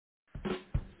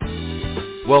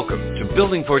Welcome to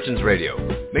Building Fortunes Radio.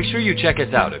 Make sure you check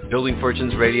us out at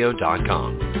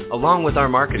buildingfortunesradio.com. Along with our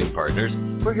marketing partners,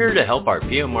 we're here to help our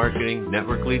PM Marketing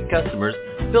Network Lead customers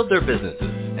build their businesses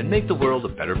and make the world a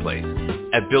better place.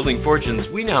 At Building Fortunes,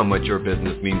 we know how much your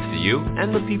business means to you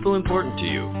and the people important to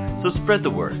you. So spread the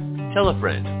word, tell a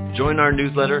friend, join our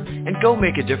newsletter, and go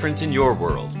make a difference in your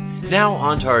world. Now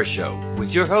on to our show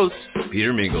with your host,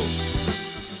 Peter Mingils.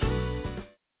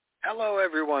 Hello,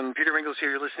 everyone. Peter Mingils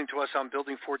here. You're listening to us on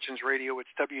Building Fortunes Radio. It's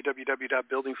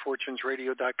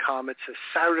www.buildingfortunesradio.com. It's a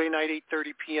Saturday night,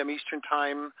 8:30 p.m. Eastern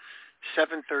Time,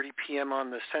 7:30 p.m.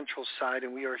 on the Central Side,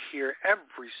 and we are here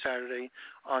every Saturday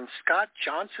on Scott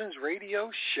Johnson's radio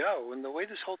show. And the way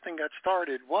this whole thing got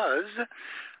started was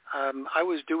I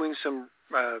was doing some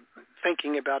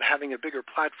thinking about having a bigger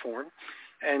platform,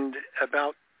 and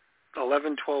about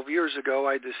 11, 12 years ago,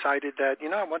 I decided that,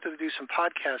 I wanted to do some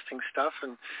podcasting stuff,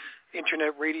 and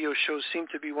internet radio shows seemed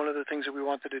to be one of the things that we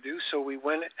wanted to do. So we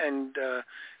went and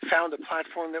found a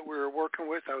platform that we were working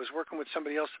with. I was working with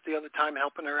somebody else at the other time,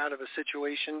 helping her out of a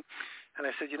situation. And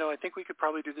I said, I think we could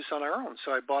probably do this on our own.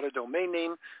 So I bought a domain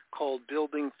name called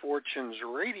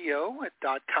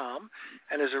buildingfortunesradio.com.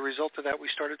 And as a result of that, we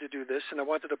started to do this. And I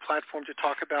wanted a platform to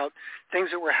talk about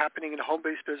things that were happening in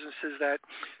home-based businesses, that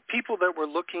people that were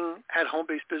looking at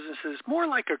home-based businesses more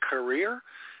like a career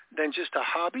than just a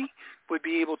hobby would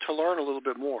be able to learn a little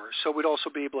bit more. So we'd also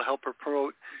be able to help or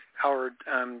promote our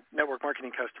network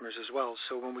marketing customers as well.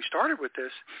 So when we started with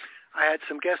this, I had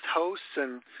some guest hosts,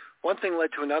 and one thing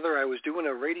led to another. I was doing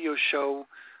a radio show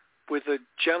with a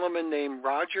gentleman named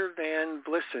Roger Van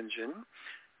Vlissingen,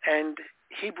 and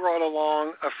he brought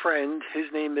along a friend. His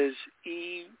name is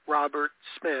E. Robert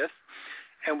Smith,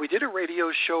 and we did a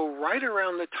radio show right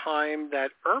around the time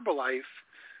that Herbalife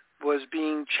was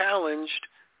being challenged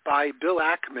by Bill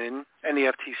Ackman and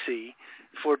the FTC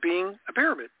for being a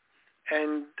pyramid,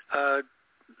 and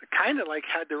kind of like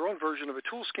had their own version of a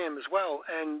tool scam as well.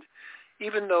 And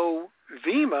even though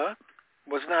Vima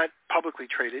was not publicly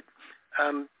traded,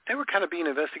 they were kind of being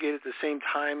investigated at the same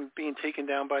time, being taken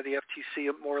down by the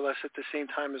FTC more or less at the same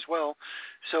time as well.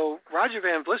 So Roger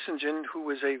Van Vlissingen, who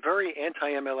was a very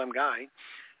anti-MLM guy,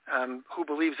 who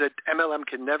believes that MLM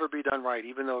can never be done right,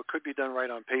 even though it could be done right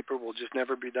on paper, will just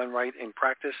never be done right in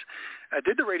practice,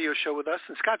 did the radio show with us.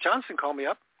 And Scott Johnson called me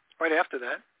up right after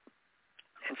that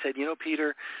and said,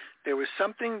 Peter, there was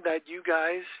something that you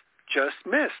guys just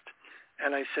missed.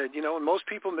 And I said, and most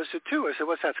people miss it too. I said,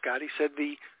 what's that, Scott? He said,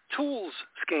 the tools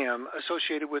scam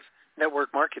associated with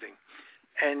network marketing.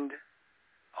 And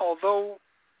although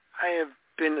I have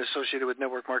been associated with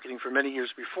network marketing for many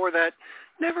years before that,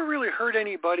 never really heard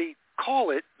anybody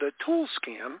call it the tool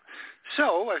scam.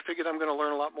 So I figured I'm going to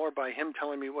learn a lot more by him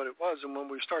telling me what it was. And when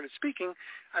we started speaking,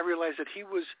 I realized that he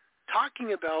was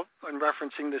talking about and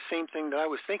referencing the same thing that I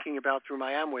was thinking about through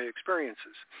my Amway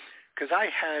experiences, because I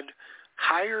had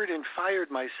hired and fired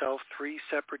myself 3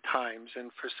 separate times.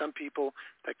 And for some people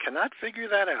that cannot figure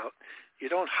that out, you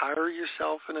don't hire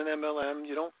yourself in an MLM.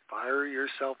 You don't fire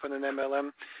yourself in an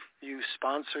MLM. You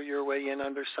sponsor your way in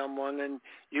under someone and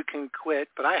you can quit.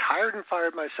 But I hired and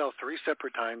fired myself 3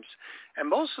 separate times, and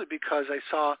mostly because I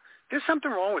saw there's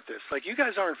something wrong with this. Like, you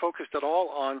guys aren't focused at all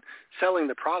on selling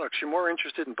the products. You're more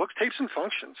interested in books, tapes, and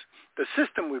functions. The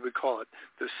system, we would call it.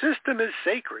 The system is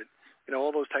sacred.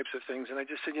 All those types of things. And I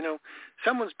just said,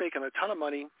 someone's making a ton of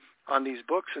money on these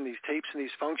books and these tapes and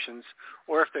these functions,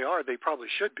 or if they are, they probably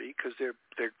should be, because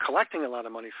they're collecting a lot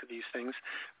of money for these things.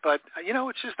 But,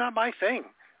 it's just not my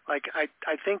thing. Like, I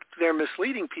think they're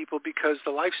misleading people, because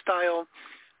the lifestyle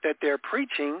that they're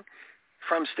preaching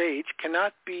from stage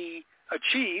cannot be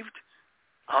achieved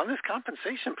on this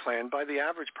compensation plan by the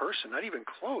average person, not even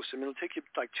close. I mean, it'll take you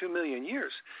like 2 million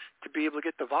years to be able to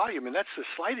get the volume, and that's a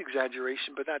slight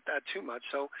exaggeration, but not too much.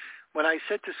 So when I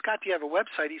said to Scott, do you have a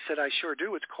website? He said, I sure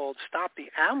do. It's called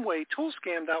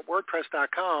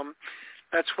StopTheAmwayToolScam.wordpress.com.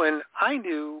 That's when I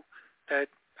knew that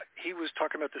he was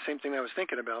talking about the same thing I was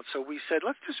thinking about. So we said,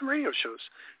 let's do some radio shows,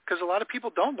 because a lot of people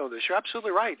don't know this. You're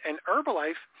absolutely right. And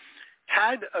Herbalife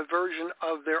had a version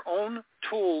of their own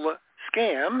tool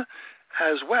scam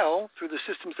as well through the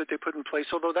systems that they put in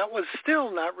place, although that was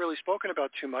still not really spoken about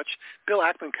too much. Bill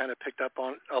Ackman kind of picked up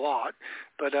on a lot,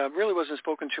 but really wasn't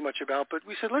spoken too much about. But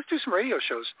we said, let's do some radio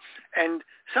shows. And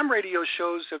some radio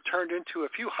shows have turned into a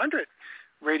few hundred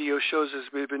radio shows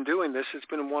as we've been doing this. It's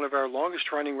been one of our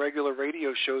longest-running regular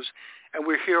radio shows, and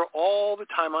we're here all the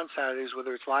time on Saturdays,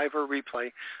 whether it's live or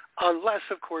replay, unless,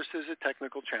 of course, there's a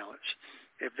technical challenge.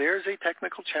 If there's a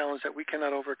technical challenge that we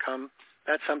cannot overcome,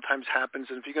 that sometimes happens,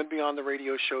 and if you're going to be on the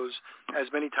radio shows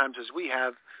as many times as we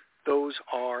have, those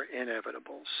are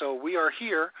inevitable. So we are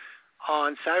here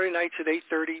on Saturday nights at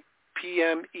 8:30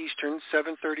 p.m. Eastern,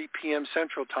 7:30 p.m.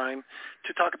 Central Time,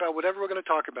 to talk about whatever we're going to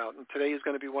talk about. And today is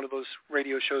going to be one of those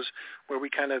radio shows where we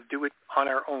kind of do it on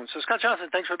our own. So, Scott Johnson,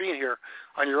 thanks for being here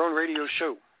on your own radio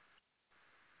show.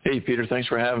 Hey, Peter, thanks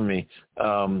for having me.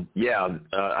 I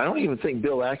don't even think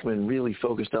Bill Ackman really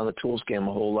focused on the tool scam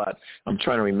a whole lot. I'm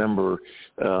trying to remember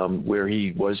where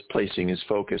he was placing his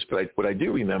focus. But what I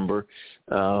do remember,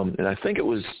 and I think it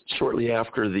was shortly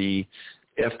after the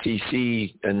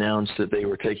FTC announced that they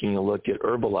were taking a look at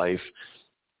Herbalife,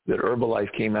 that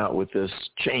Herbalife came out with this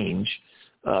change,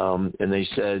 and they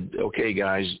said, okay,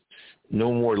 guys,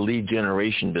 no more lead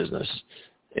generation business.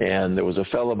 And there was a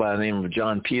fellow by the name of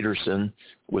John Peterson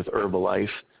with Herbalife,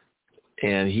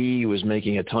 and he was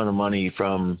making a ton of money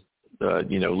from,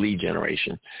 lead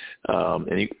generation.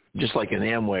 And he, just like in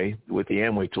Amway, with the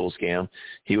Amway tool scam,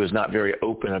 he was not very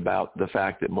open about the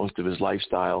fact that most of his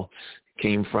lifestyle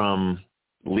came from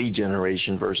lead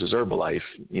generation versus Herbalife.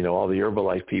 All the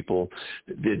Herbalife people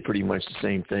did pretty much the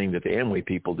same thing that the Amway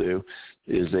people do,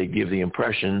 is they give the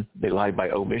impression, they lie by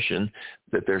omission,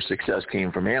 that their success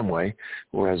came from Amway,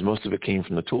 whereas most of it came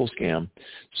from the tool scam.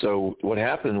 So what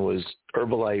happened was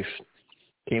Herbalife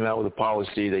came out with a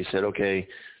policy. They said, okay,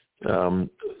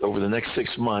 over the next 6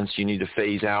 months, you need to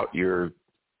phase out your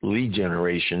lead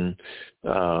generation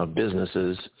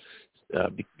businesses,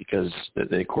 because,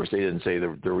 of course, they didn't say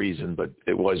the reason, but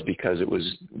it was because it was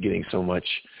getting so much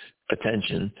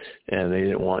attention, and they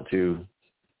didn't want to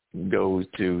go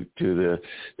to the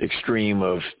extreme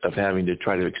of having to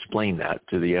try to explain that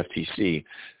to the FTC.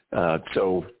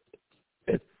 So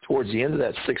towards the end of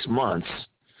that 6 months,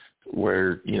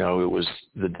 where, it was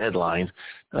the deadline,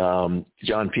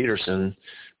 John Peterson,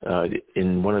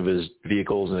 in one of his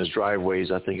vehicles in his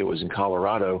driveways, I think it was in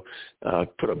Colorado,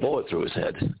 put a bullet through his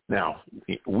head. Now,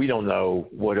 we don't know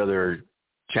what other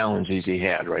challenges he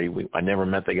had, right? I never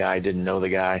met the guy, didn't know the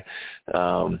guy,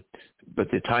 but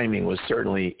the timing was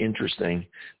certainly interesting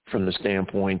from the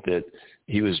standpoint that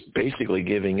he was basically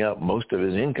giving up most of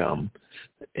his income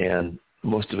and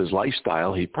most of his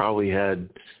lifestyle. He probably had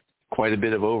quite a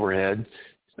bit of overhead,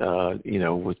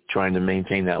 with trying to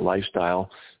maintain that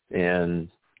lifestyle. And,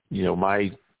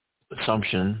 my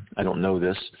assumption, I don't know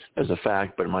this as a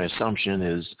fact, but my assumption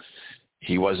is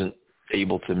he wasn't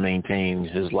able to maintain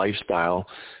his lifestyle,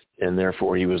 and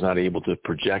therefore he was not able to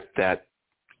project that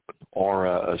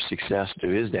aura of success to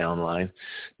his downline.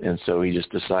 And so he just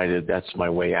decided, that's my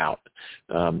way out.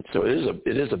 So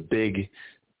it is a big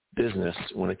business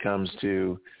when it comes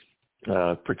to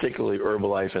particularly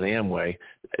Herbalife and Amway.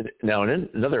 Now,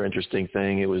 another interesting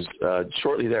thing, it was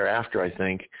shortly thereafter, I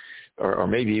think, or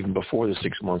maybe even before the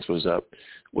 6 months was up,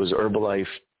 was Herbalife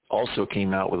also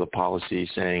came out with a policy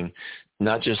saying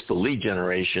not just the lead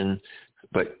generation,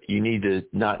 but you need to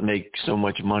not make so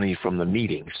much money from the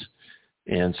meetings.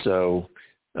 And so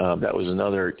that was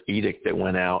another edict that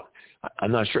went out.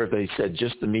 I'm not sure if they said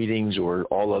just the meetings or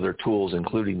all other tools,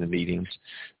 including the meetings.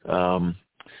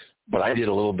 But I did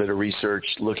a little bit of research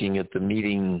looking at the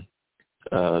meeting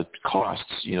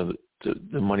costs,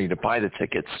 the money to buy the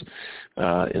tickets,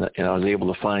 and I was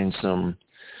able to find some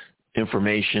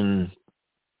information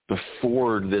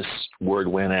before this word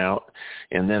went out,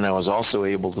 and then I was also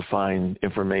able to find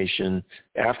information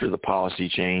after the policy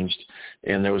changed,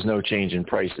 and there was no change in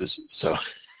prices. So,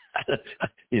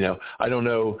 I don't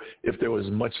know if there was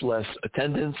much less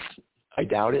attendance. I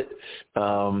doubt it.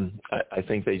 I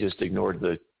think they just ignored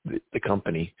the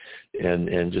company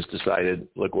and just decided,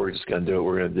 look, we're just going to do what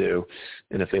we're going to do.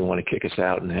 And if they want to kick us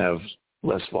out and have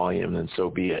less volume, then so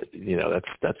be it.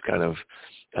 That's kind of,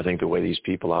 I think, the way these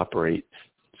people operate.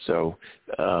 So,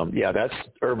 that's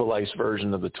Herbalife's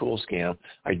version of the tool scam.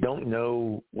 I don't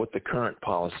know what the current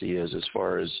policy is as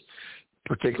far as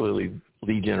particularly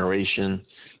lead generation.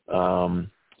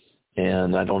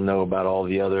 And I don't know about all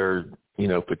the other,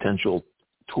 potential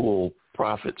tool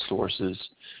profit sources,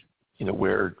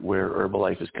 where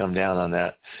Herbalife has come down on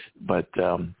that. But,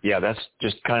 that's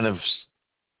just kind of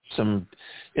some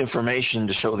information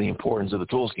to show the importance of the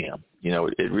tool scam.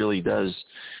 It really does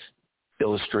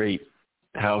illustrate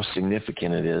how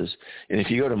significant it is. And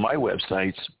if you go to my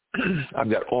websites,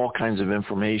 I've got all kinds of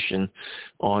information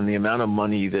on the amount of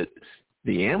money that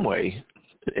the Amway,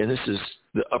 and this is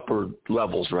the upper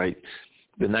levels, right?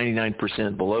 The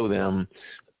 99% below them,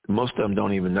 most of them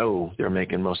don't even know they're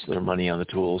making most of their money on the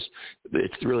tools.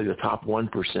 It's really the top 1%,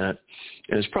 and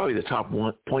it's probably the top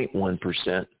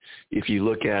 1.1% if you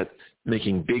look at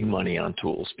making big money on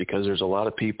tools, because there's a lot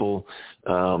of people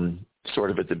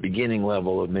sort of at the beginning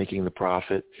level of making the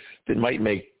profit that might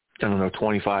make,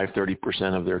 25,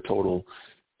 30% of their total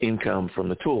income from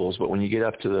the tools. But when you get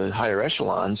up to the higher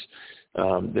echelons,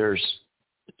 there's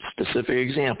specific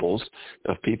examples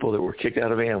of people that were kicked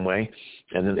out of Amway,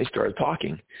 and then they started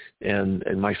talking. And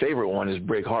my favorite one is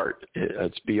Brig Hart.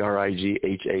 It's Brighart.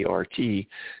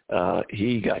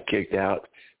 He got kicked out,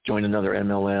 joined another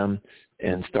MLM,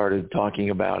 and started talking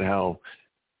about how,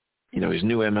 his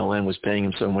new MLM was paying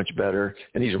him so much better.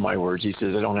 And these are my words. He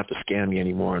says, I don't have to scam you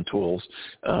anymore on tools.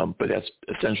 But that's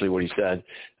essentially what he said.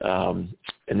 And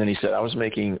then he said, I was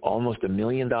making almost $1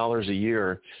 million a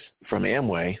year from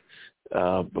Amway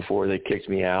before they kicked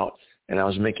me out. And I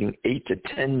was making $8 to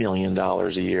 $10 million a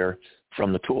year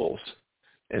from the tools.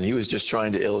 And he was just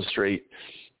trying to illustrate,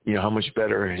 how much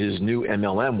better his new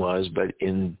MLM was. But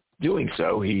in doing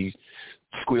so, he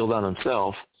squealed on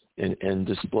himself and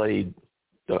displayed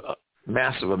the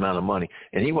massive amount of money.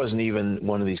 And he wasn't even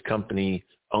one of these company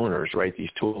owners, right, these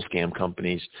tool scam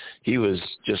companies. He was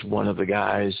just one of the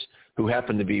guys who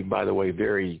happened to be, by the way,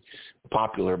 very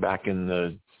popular back in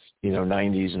the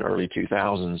 90s and early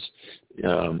 2000s.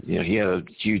 He had a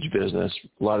huge business,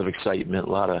 a lot of excitement,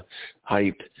 a lot of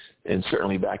hype. And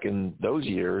certainly back in those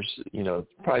years,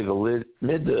 probably the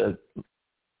mid to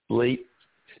late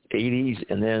 80s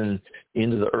and then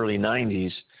into the early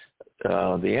 90s,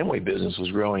 the Amway business was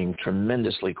growing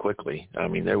tremendously quickly. I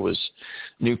mean, there was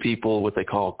new people, what they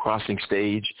call crossing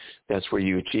stage. That's where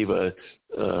you achieve a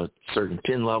certain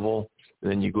pin level,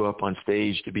 and then you go up on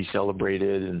stage to be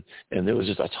celebrated, and there was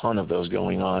just a ton of those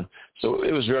going on. So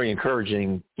it was very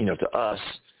encouraging, to us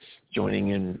joining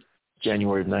in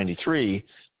January of 93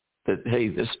 that, hey,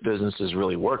 this business is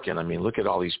really working. I mean, look at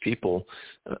all these people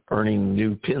earning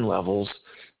new pin levels,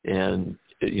 and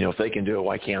if they can do it,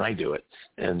 why can't I do it?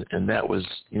 And that was,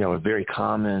 a very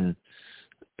common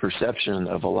perception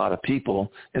of a lot of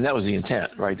people. And that was the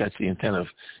intent, right? That's the intent of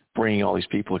bringing all these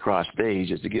people across stage,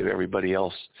 is to give everybody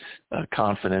else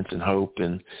confidence and hope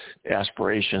and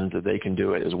aspiration that they can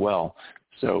do it as well.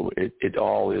 So it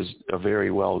all is a very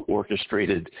well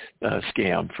orchestrated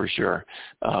scam for sure.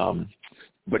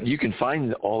 But you can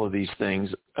find all of these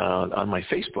things on my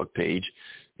Facebook page.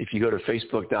 If you go to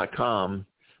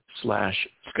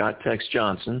facebook.com/Scott Tex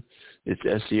Johnson, it's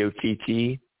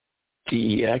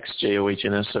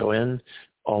SCOTTTEXJOHNSON,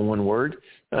 all one word.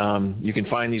 You can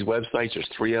find these websites. There's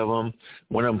 3 of them.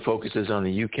 One of them focuses on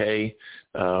the UK.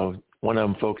 One of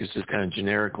them focuses kind of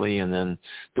generically, and then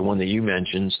the one that you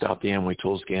mentioned,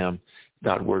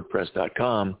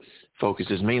 StopTheAmwayToolScam.wordpress.com,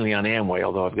 focuses mainly on Amway,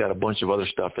 although I've got a bunch of other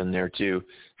stuff in there too,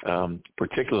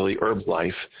 particularly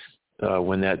Herbalife,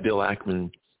 when that Bill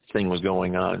Ackman thing was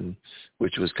going on,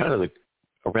 which was kind of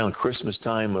around Christmas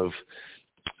time of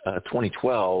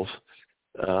 2012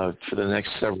 for the next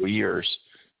several years,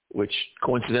 which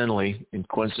coincidentally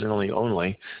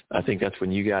only, I think that's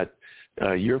when you got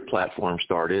your platform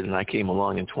started, and I came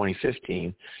along in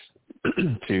 2015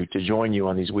 to join you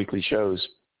on these weekly shows.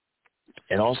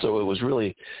 And also it was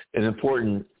really an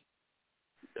important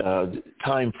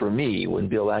time for me when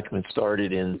Bill Ackman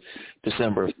started in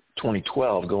December of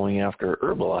 2012 going after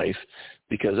Herbalife,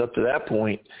 because up to that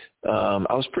point,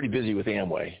 I was pretty busy with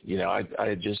Amway. I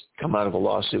had just come out of a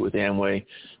lawsuit with Amway,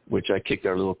 which I kicked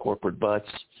our little corporate butts.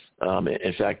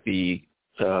 In fact, the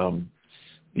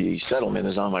settlement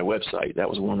is on my website. That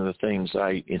was one of the things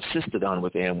I insisted on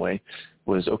with Amway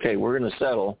was, okay, we're going to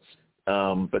settle,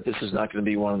 but this is not going to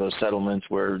be one of those settlements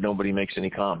where nobody makes any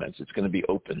comments. It's going to be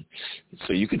open.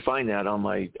 So you can find that on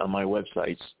my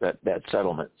websites, that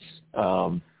settlement.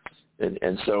 And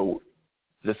so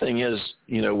the thing is,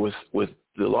 with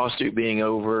the lawsuit being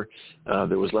over,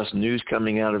 there was less news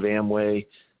coming out of Amway.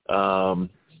 And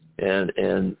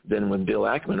then when Bill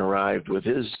Ackman arrived with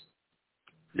his,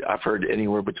 I've heard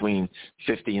anywhere between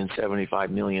 $50 and $75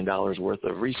 million worth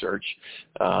of research,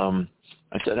 I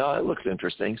said, oh, it looks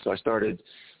interesting. So I started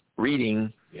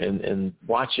reading and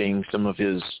watching some of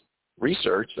his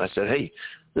research. And I said, hey,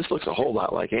 this looks a whole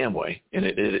lot like Amway, and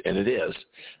it is.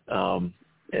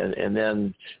 And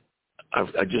then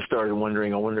I just started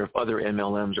wondering, I wonder if other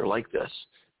MLMs are like this,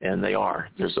 and they are.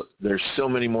 There's so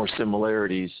many more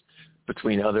similarities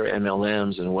between other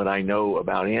MLMs and what I know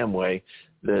about Amway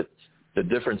that the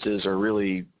differences are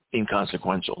really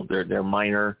inconsequential. They're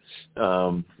minor.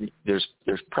 There's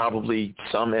probably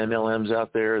some MLMs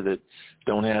out there that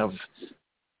don't have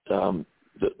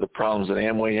the problems that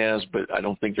Amway has, but I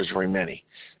don't think there's very many.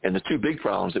 And the 2 big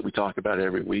problems that we talk about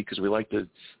every week, because we like to,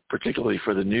 particularly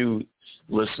for the new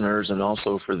listeners and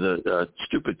also for the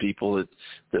stupid people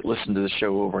that listen to the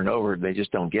show over and over, they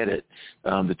just don't get it.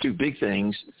 The 2 big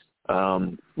things,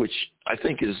 which I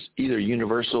think is either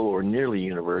universal or nearly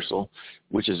universal,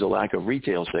 which is a lack of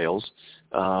retail sales.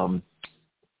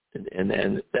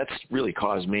 And that's really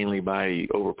caused mainly by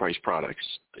overpriced products.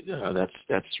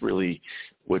 That's really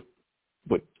what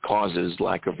causes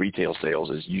lack of retail sales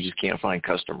is you just can't find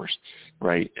customers,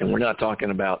 right? And we're not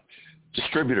talking about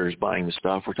distributors buying the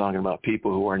stuff. We're talking about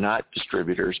people who are not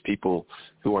distributors, people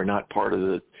who are not part of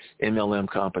the MLM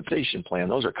compensation plan.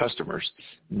 Those are customers,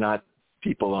 not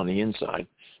people on the inside.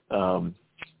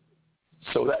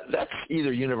 So that's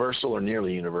either universal or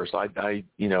nearly universal.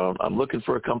 I'm looking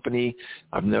for a company.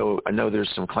 I know there's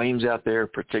some claims out there,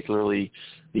 particularly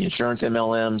the insurance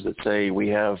MLMs that say we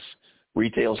have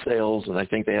retail sales, and I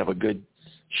think they have a good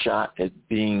shot at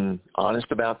being honest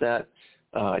about that.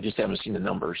 I just haven't seen the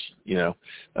numbers,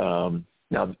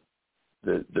 Now,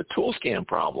 the tool scam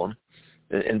problem,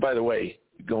 and by the way,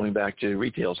 going back to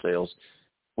retail sales,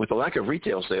 with the lack of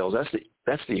retail sales,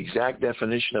 that's the exact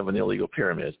definition of an illegal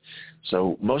pyramid.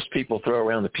 So most people throw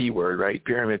around the P word, right?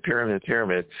 Pyramid, pyramid,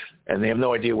 pyramid, and they have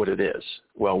no idea what it is.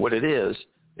 Well, what it is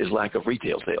lack of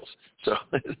retail sales. So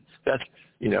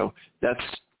that's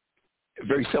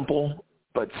very simple,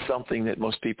 but something that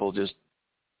most people just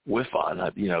whiff on.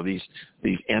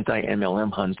 These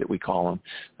anti-MLM Huns that we call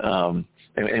them,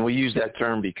 and we use that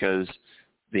term because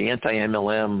the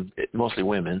anti-MLM, mostly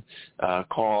women,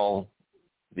 call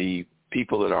the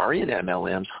people that are in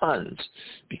MLMs Huns,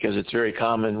 because it's very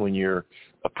common when you're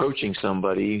approaching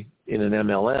somebody in an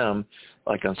MLM,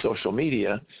 like on social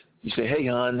media, you say, "Hey,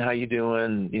 Hun, how you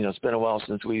doing? It's been a while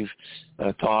since we've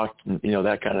talked," and,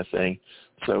 that kind of thing.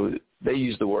 So they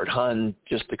use the word Hun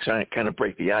just to kind of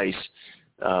break the ice.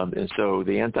 And so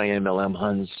the anti-MLM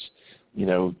Huns,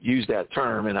 use that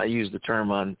term, and I use the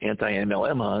term on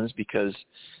anti-MLM Huns because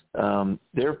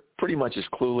they're pretty much as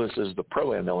clueless as the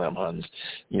pro-MLM Huns.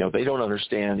 They don't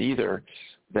understand either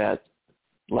that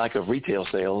lack of retail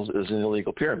sales is an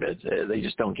illegal pyramid. They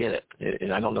just don't get it.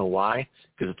 And I don't know why,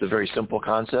 because it's a very simple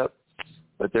concept,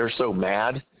 but they're so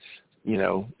mad,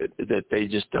 that they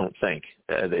just don't think.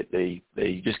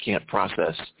 They just can't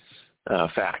process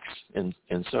facts. And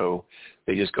so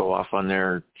they just go off on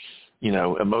their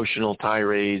emotional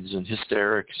tirades and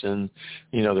hysterics, and,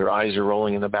 their eyes are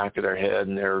rolling in the back of their head,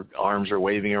 and their arms are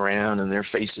waving around, and their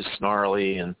face is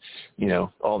snarly, and,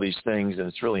 all these things, and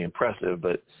it's really impressive,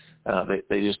 but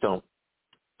they just don't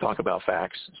talk about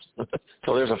facts.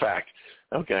 So there's a fact.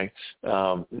 Okay.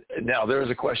 Now, there is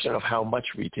a question of how much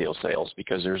retail sales,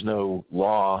 because there's no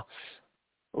law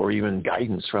or even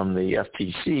guidance from the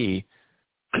FTC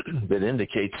that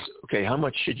indicates, okay, how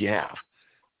much should you have?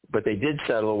 But they did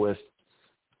settle with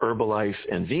Herbalife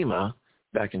and Vima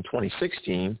back in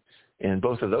 2016, and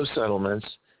both of those settlements,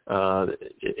 and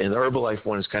the Herbalife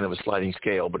one is kind of a sliding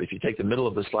scale, but if you take the middle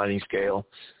of the sliding scale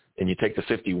and you take the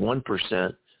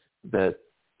 51% that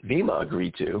Vima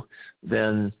agreed to,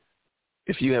 then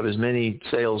if you have as many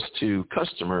sales to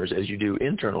customers as you do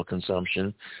internal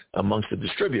consumption amongst the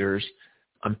distributors,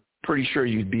 I'm pretty sure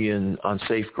you'd be on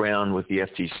safe ground with the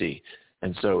FTC.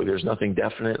 And so there's nothing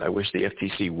definite. I wish the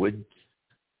FTC would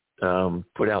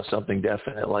put out something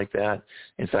definite like that.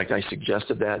 In fact, I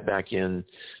suggested that back in,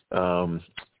 I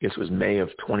guess it was May of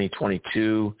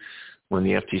 2022, when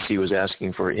the FTC was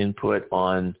asking for input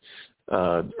on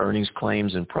earnings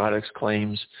claims and products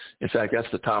claims. In fact, that's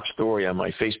the top story on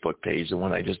my Facebook page, the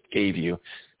one I just gave you.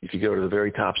 If you go to the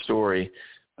very top story,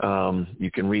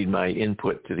 you can read my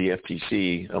input to the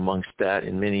FTC amongst that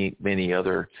and many, many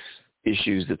other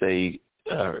issues that they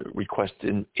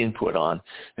requested input on.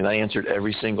 And I answered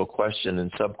every single question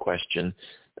and sub-question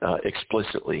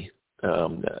explicitly.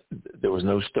 There was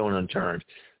no stone unturned.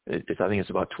 I think it's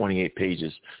about 28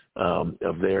 pages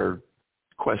of their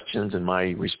questions and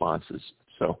my responses.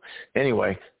 So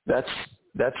anyway, that's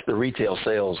the retail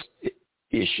sales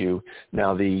issue.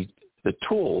 Now the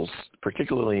tools,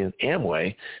 particularly in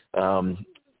Amway,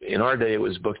 in our day it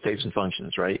was books, tapes, and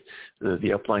functions, right?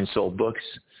 The upline sold books.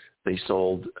 They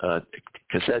sold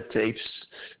cassette tapes.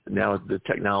 Now the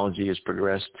technology has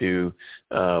progressed to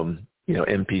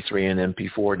MP3 and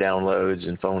MP4 downloads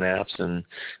and phone apps and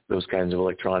those kinds of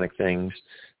electronic things.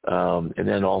 And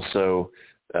then also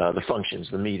the functions,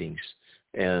 the meetings.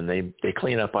 And they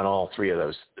clean up on all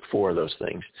four of those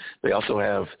things. They also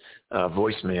have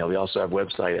voicemail. They also have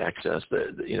website access.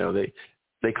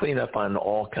 They clean up on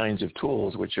all kinds of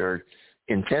tools which are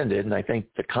intended, and I think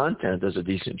the content does a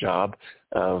decent job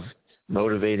of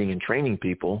motivating and training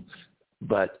people,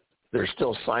 but they're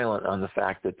still silent on the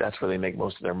fact that that's where they make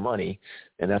most of their money,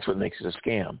 and that's what makes it a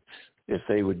scam. If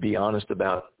they would be honest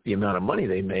about the amount of money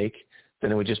they make,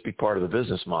 then it would just be part of the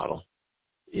business model.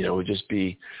 It would just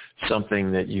be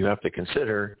something that you have to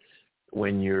consider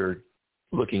when you're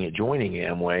looking at joining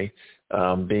Amway,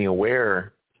 being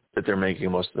aware that they're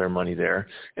making most of their money there,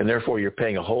 and therefore you're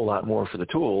paying a whole lot more for the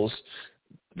tools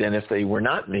than if they were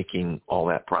not making all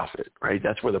that profit, right?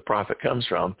 That's where the profit comes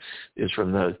from, is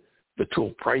from the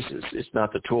tool prices. It's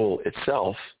not the tool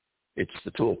itself, it's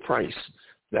the tool price.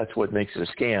 That's what makes it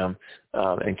a scam,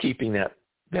 and keeping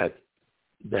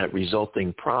that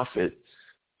resulting profit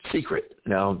secret.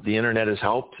 Now, the internet has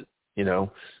helped.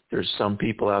 There's some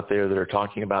people out there that are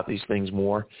talking about these things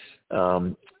more.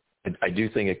 I do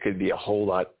think it could be a whole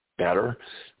lot better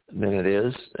than it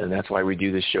is, and that's why we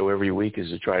do this show every week, is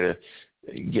to try to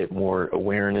get more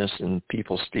awareness and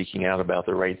people speaking out about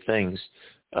the right things.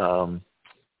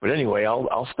 But anyway,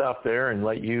 I'll stop there and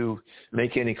let you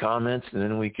make any comments, and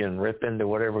then we can rip into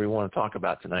whatever we want to talk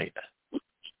about tonight.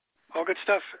 All good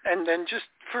stuff. And then just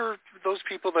for those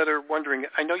people that are wondering,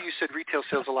 I know you said retail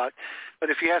sales a lot, but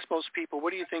if you ask most people,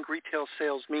 what do you think retail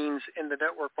sales means in the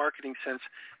network marketing sense?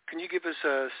 Can you give us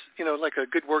a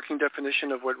good working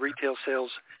definition of what retail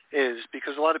sales is?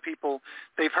 Because a lot of people,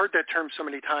 they've heard that term so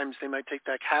many times, they might take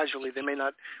that casually. They may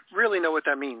not really know what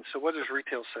that means. So what is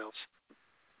retail sales?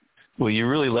 Well, you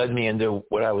really led me into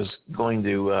what I was going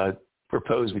to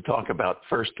propose we talk about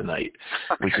first tonight,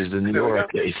 which is the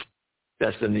Neora case.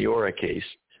 That's the Neora case.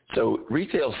 So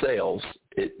retail sales,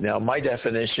 now my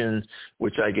definition,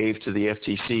 which I gave to the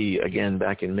FTC again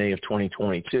back in May of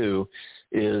 2022,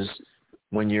 is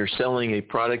when you're selling a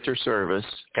product or service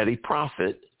at a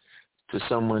profit to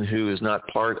someone who is not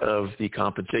part of the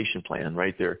compensation plan,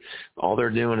 right? All they're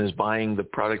doing is buying the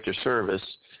product or service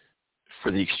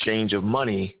for the exchange of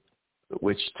money,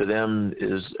 which to them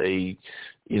is a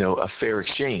fair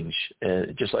exchange,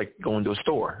 just like going to a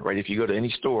store, right? If you go to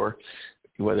any store,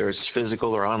 whether it's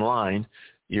physical or online,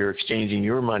 you're exchanging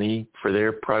your money for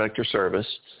their product or service,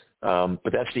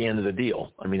 but that's the end of the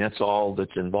deal. I mean, that's all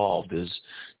that's involved is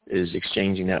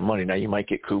exchanging that money. Now, you might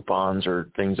get coupons or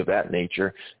things of that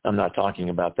nature. I'm not talking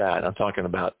about that. I'm talking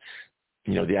about,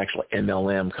 the actual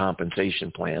MLM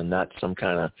compensation plan, not some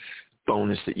kind of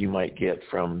bonus that you might get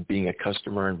from being a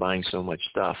customer and buying so much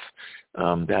stuff.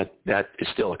 That is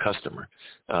still a customer.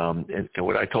 And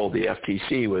what I told the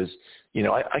FTC was,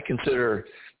 I consider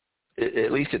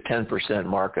at least a 10%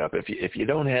 markup. If you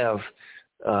don't have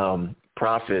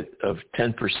profit of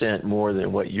 10% more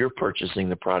than what you're purchasing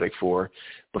the product for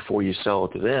before you sell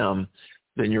it to them,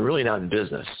 then you're really not in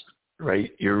business,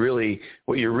 right?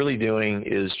 What you're really doing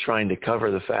is trying to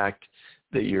cover the fact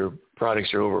that your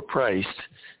products are overpriced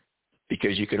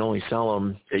because you can only sell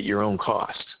them at your own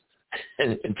cost.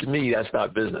 And to me, that's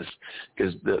not business,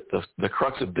 because the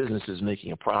crux of business is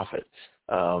making a profit.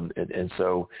 And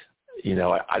so,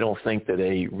 I don't think that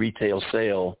a retail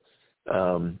sale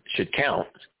should count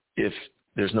if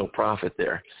there's no profit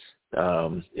there.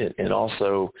 And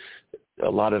also, a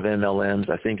lot of MLMs,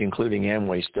 I think including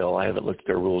Amway still, I haven't looked at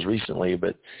their rules recently,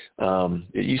 but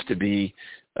it used to be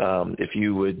if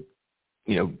you would,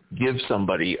 give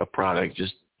somebody a product,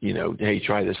 just, hey,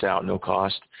 try this out, no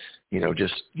cost,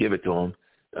 just give it to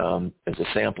them as a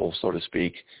sample, so to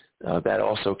speak. That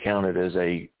also counted as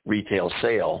a retail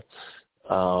sale.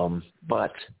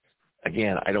 But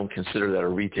again, I don't consider that a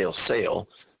retail sale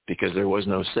because there was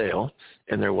no sale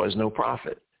and there was no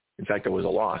profit. In fact, there was a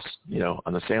loss,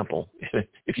 on the sample.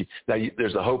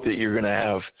 There's a hope that you're going to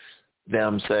have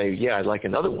them say, yeah, I'd like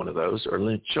another one of those, or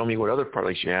show me what other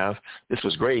products you have. This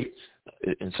was great.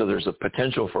 And so there's a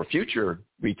potential for future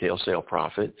retail sale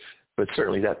profit, but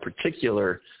certainly that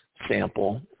particular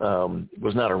sample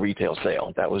was not a retail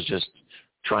sale. That was just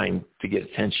trying to get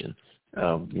attention,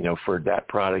 for that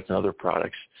product and other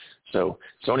products. So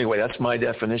anyway, that's my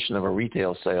definition of a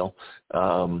retail sale.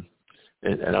 And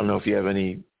I don't know if you have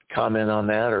any comment on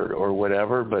that or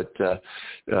whatever, but go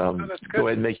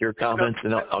ahead and make your comments,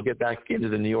 and I'll get back into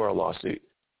the Neora lawsuit.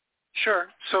 Sure.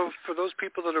 So for those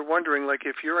people that are wondering, like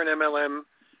if you're an MLM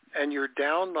and your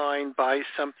downline buys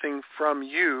something from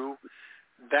you,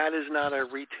 that is not a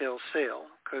retail sale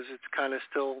because it's kind of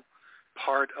still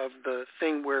part of the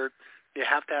thing where you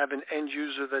have to have an end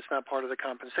user that's not part of the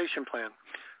compensation plan.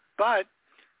 But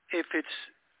if it's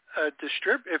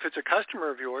if it's a customer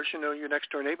of yours, your next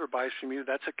door neighbor buys from you,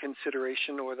 that's a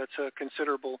consideration, or that's a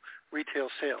considerable retail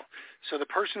sale. So the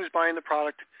person who's buying the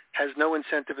product has no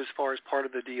incentive as far as part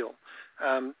of the deal.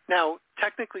 Now,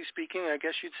 technically speaking, I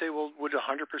guess you'd say, well, would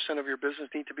 100% of your business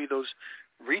need to be those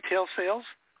retail sales?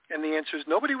 And the answer is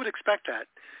nobody would expect that,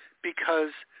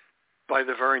 because by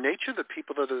the very nature, the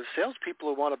people that are the salespeople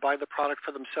will want to buy the product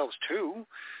for themselves too.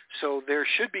 So there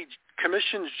should be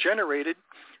commissions generated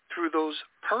through those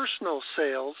personal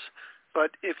sales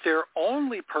But if they're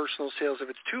only personal sales, if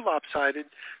it's too lopsided,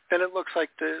 then it looks like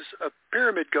there's a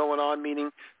pyramid going on,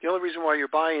 meaning the only reason why you're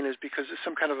buying is because there's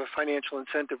some kind of a financial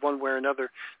incentive one way or another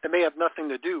that may have nothing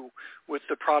to do with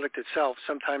the product itself.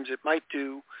 Sometimes it might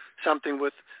do something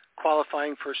with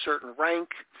qualifying for a certain rank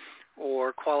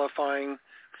or qualifying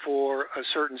for a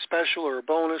certain special or a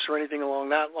bonus or anything along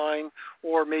that line,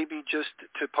 or maybe just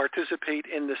to participate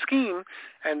in the scheme,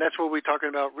 and that's what we're talking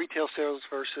about, retail sales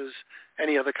versus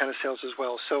any other kind of sales as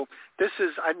well. So this is,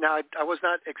 I was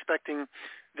not expecting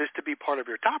this to be part of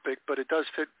your topic, but it does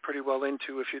fit pretty well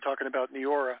into if you're talking about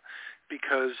Neora,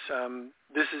 because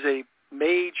this is a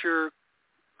major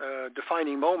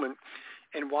defining moment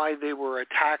in why they were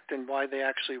attacked and why they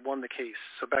actually won the case.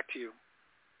 So back to you.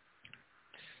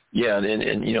 Yeah,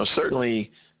 and you know,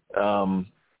 certainly the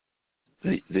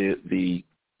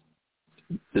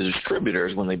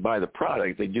distributors, when they buy the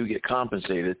product, they do get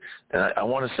compensated. And I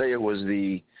want to say it was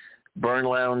the Burn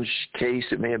Lounge case.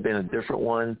 It may have been a different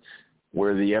one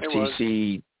where the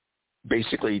FTC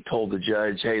basically told the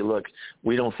judge, hey, look,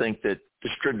 we don't think that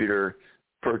distributor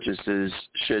purchases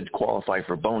should qualify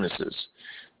for bonuses.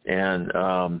 And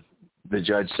the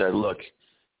judge said, look,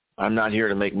 I'm not here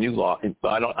to make new law.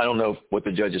 I don't know what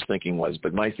the judge's thinking was,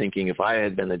 but my thinking, if I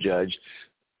had been the judge,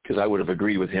 because I would have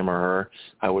agreed with him or her,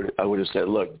 I would have said,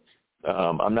 look,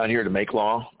 I'm not here to make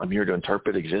law. I'm here to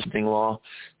interpret existing law.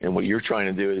 And what you're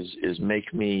trying to do is make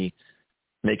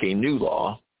a new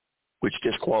law, which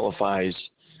disqualifies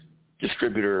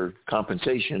distributor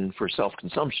compensation for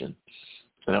self-consumption.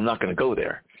 And I'm not going to go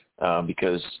there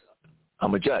because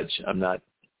I'm a judge. I'm not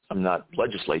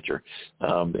legislature.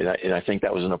 And I think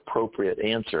that was an appropriate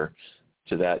answer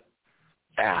to that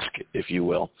ask, if you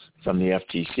will, from the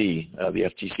FTC. The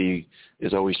FTC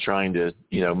is always trying to,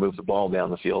 move the ball down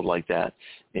the field like that.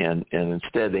 And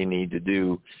instead they need to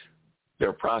do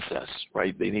their process,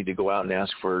 right? They need to go out and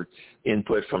ask for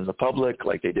input from the public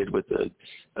like they did with the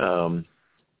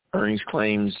earnings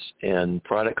claims and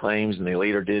product claims, and they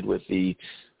later did with the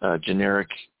generic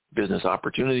business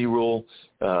opportunity rule.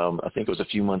 I think it was a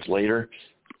few months later.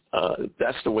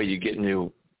 That's the way you get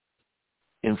new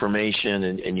information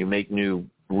and you make new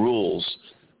rules.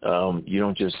 You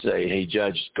don't just say, hey,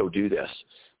 judge, go do this.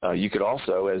 You could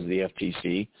also, as the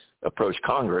FTC, approach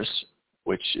Congress,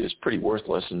 which is pretty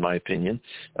worthless in my opinion.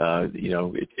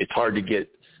 It's hard to get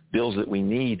bills that we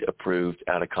need approved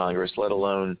out of Congress, let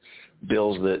alone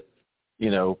bills that,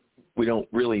 we don't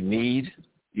really need.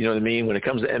 You know what I mean? When it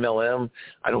comes to MLM,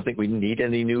 I don't think we need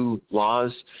any new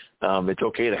laws. It's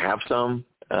okay to have some.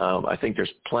 I think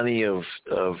there's plenty of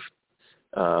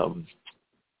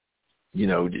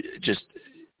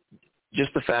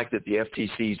just the fact that the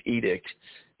FTC's edict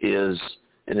is,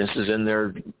 and this is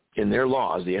in their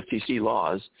laws, the FTC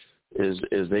laws, is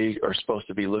they are supposed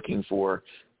to be looking for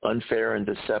unfair and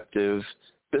deceptive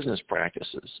business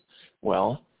practices.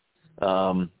 Well,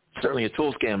 certainly a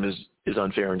tool scam is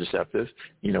unfair and deceptive,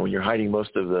 when you're hiding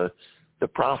most of the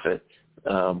profit,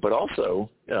 but also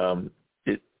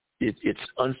it's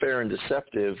unfair and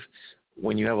deceptive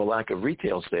when you have a lack of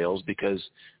retail sales, because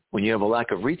when you have a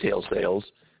lack of retail sales,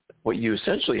 what you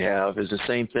essentially have is the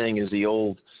same thing as the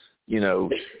old,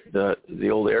 the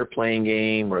old airplane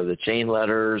game or the chain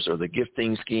letters or the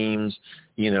gifting schemes,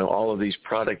 all of these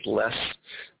product-less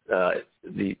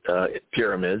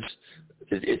pyramids.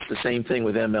 It's the same thing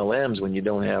with MLMs when you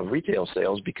don't have retail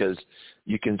sales, because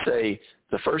you can say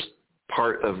the first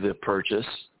part of the purchase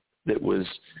that was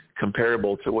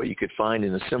comparable to what you could find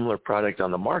in a similar product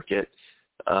on the market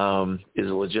is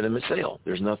a legitimate sale.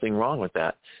 There's nothing wrong with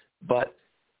that. But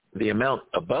the amount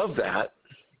above that,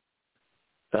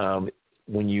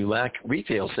 when you lack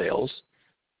retail sales,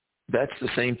 that's the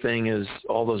same thing as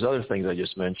all those other things I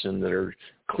just mentioned that are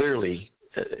clearly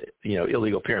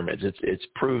illegal pyramids. It's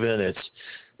proven.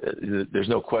 There's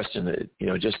no question that,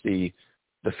 just the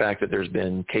fact that there's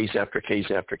been case after case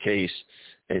after case,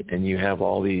 and you have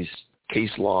all these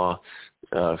case law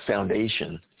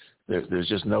foundation, there's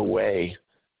just no way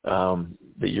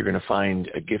that you're going to find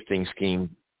a gifting scheme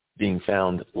being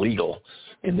found legal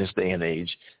in this day and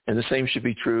age. And the same should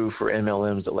be true for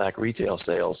MLMs that lack retail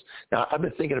sales. Now, I've been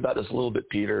thinking about this a little bit,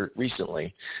 Peter,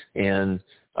 recently, and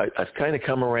I've kind of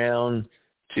come around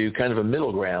to kind of a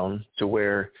middle ground to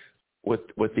where what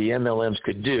the MLMs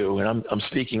could do, and I'm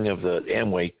speaking of the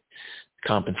Amway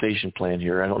compensation plan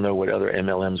here. I don't know what other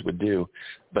MLMs would do,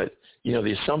 but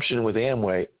the assumption with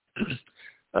Amway,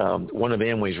 one of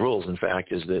Amway's rules, in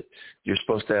fact, is that you're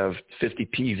supposed to have 50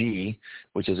 PV,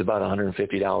 which is about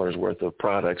 $150 worth of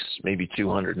products, maybe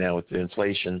 $200 now with the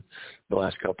inflation the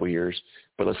last couple of years,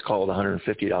 but let's call it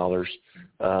 $150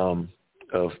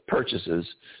 of purchases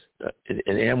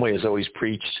and Amway has always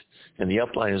preached, and the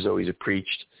upline has always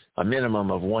preached a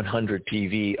minimum of 100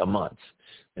 PV a month.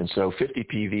 And so 50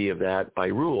 PV of that, by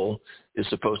rule, is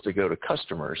supposed to go to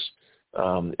customers.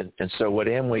 And so what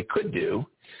Amway could do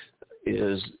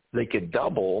is they could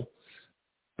double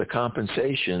the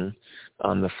compensation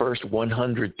on the first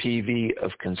 100 PV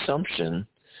of consumption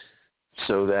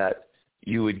so that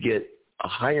you would get a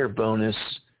higher bonus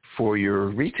for your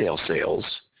retail sales,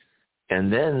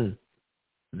 and then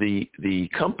the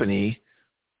company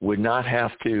would not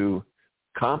have to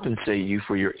compensate you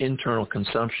for your internal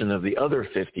consumption of the other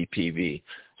 50 PV.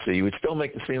 So you would still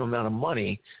make the same amount of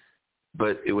money,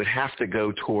 but it would have to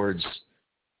go towards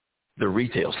the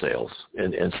retail sales.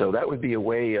 And so that would be a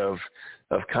way of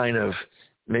kind of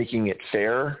making it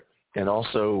fair and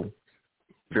also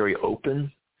very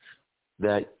open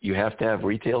that you have to have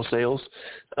retail sales.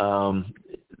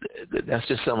 That's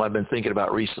just something I've been thinking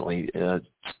about recently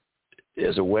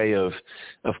as a way of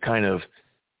kind of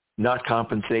not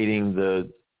compensating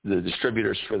the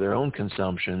distributors for their own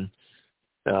consumption,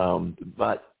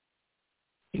 but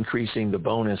increasing the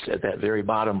bonus at that very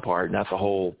bottom part, not the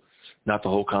whole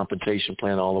compensation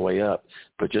plan all the way up,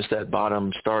 but just that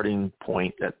bottom starting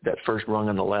point, that first rung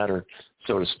on the ladder,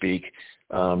 so to speak.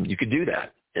 You could do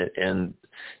that. And,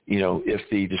 if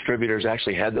the distributors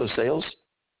actually had those sales,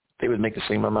 they would make the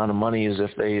same amount of money as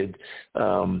if they had,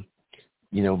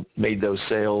 made those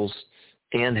sales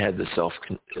and had the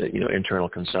internal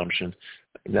consumption.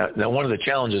 Now, one of the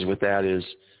challenges with that is,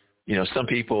 some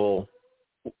people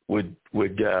would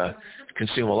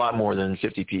consume a lot more than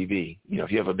 50 PV.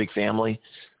 If you have a big family,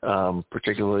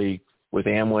 particularly with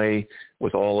Amway,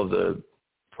 with all of the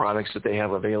products that they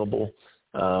have available,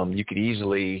 you could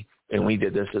easily, and we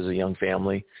did this as a young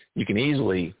family, you can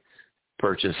easily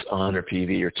purchase 100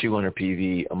 PV or 200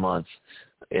 PV a month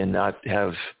and not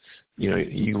have,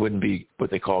 you wouldn't be what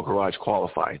they call garage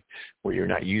qualified, where you're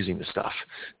not using the stuff.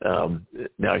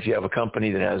 Now, if you have a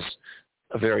company that has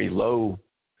a very low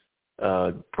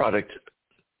product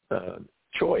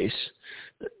choice,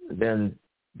 then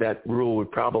that rule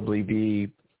would probably be,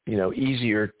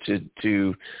 easier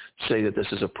to say that this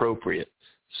is appropriate.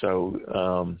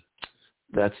 So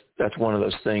that's one of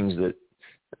those things that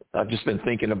I've just been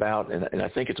thinking about, and I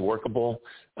think it's workable.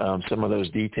 Some of those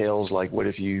details, like what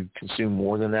if you consume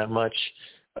more than that much,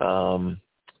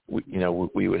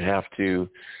 we would have to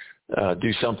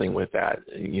do something with that,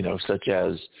 such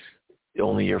as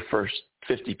only your first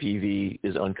 50 PV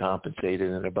is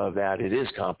uncompensated, and above that it is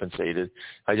compensated.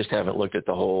 I just haven't looked at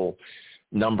the whole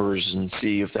numbers and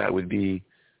see if that would be,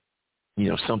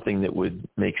 something that would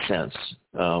make sense.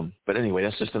 But anyway,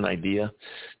 that's just an idea,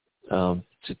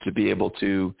 to be able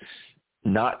to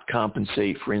not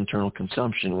compensate for internal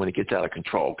consumption when it gets out of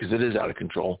control, because it is out of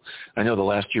control. I know the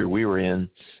last year we were in,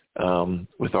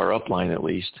 with our upline at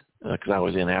least, because I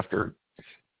was in after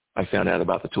I found out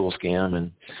about the tool scam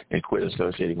and quit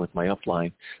associating with my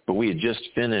upline. But we had just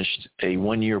finished a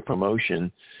 1-year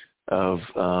promotion of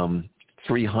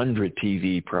 300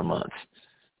 PV per month,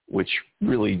 which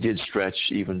really did stretch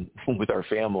even with our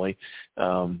family.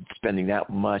 Spending that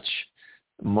much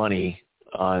money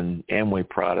on Amway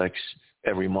products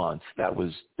every month, that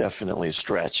was definitely a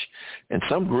stretch. And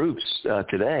some groups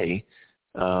today,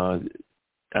 I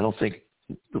don't think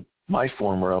my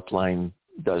former upline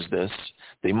does this.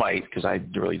 They might, because I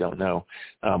really don't know.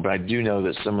 But I do know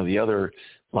that some of the other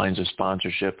lines of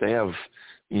sponsorship, they have,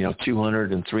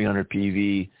 200 and 300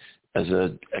 PV as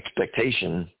an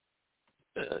expectation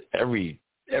every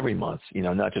month,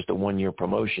 not just a 1-year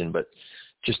promotion, but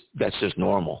that's just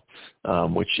normal,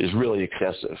 which is really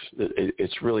excessive.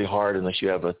 It's really hard unless you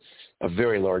have a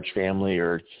very large family,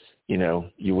 or,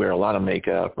 you wear a lot of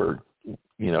makeup, or,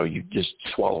 you just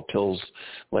swallow pills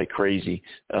like crazy,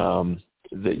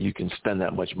 that you can spend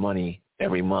that much money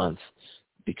every month,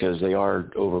 because they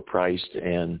are overpriced,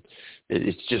 and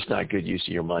it's just not good use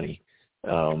of your money.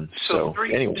 Anyway. So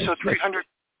 300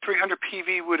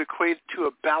 PV would equate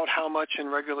to about how much in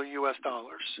regular U.S.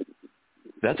 dollars?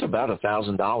 That's about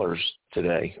 $1,000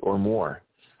 today or more.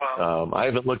 Wow. I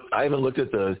haven't looked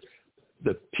at the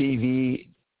PV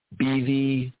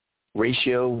BV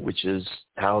ratio, which is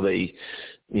how they,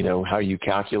 how you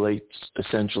calculate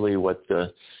essentially what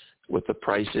the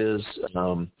price is.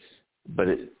 But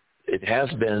it has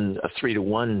been a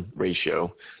 3-to-1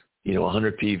 ratio.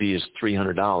 100 PV is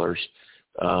 $300.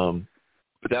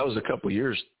 But that was a couple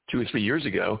years, 2 or 3 years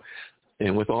ago.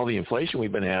 And with all the inflation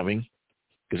we've been having,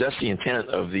 because that's the intent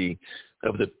of the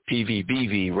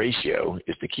PV-BV ratio,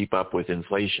 is to keep up with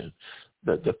inflation.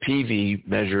 The PV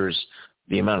measures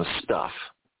the amount of stuff,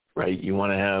 right? You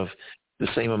want to have the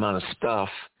same amount of stuff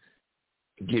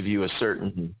give you a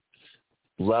certain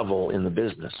level in the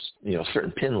business,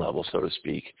 certain pin level, so to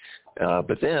speak.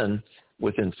 But then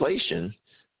with inflation,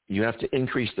 you have to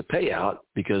increase the payout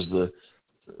because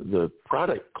the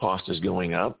product cost is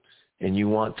going up, and you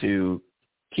want to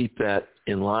keep that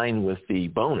in line with the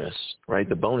bonus, right?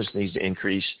 The bonus needs to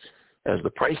increase as the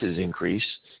prices increase,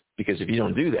 because if you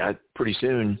don't do that, pretty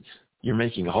soon you're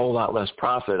making a whole lot less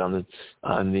profit on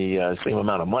the same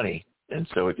amount of money. And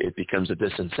so it becomes a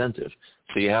disincentive.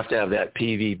 So you have to have that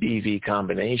PV-BV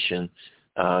combination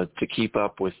to keep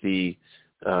up with the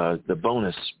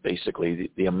bonus, basically,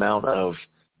 the amount of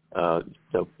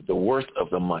the worth of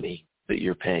the money that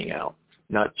you're paying out,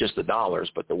 not just the dollars,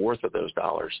 but the worth of those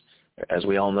dollars. As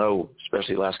we all know,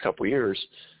 especially the last couple of years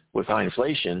with high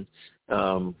inflation,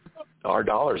 our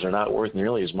dollars are not worth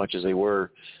nearly as much as they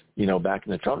were, back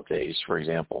in the Trump days, for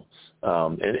example.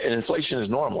 And inflation is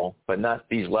normal, but not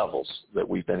these levels that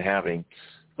we've been having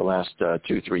the last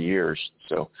 2-3 years.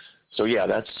 So yeah,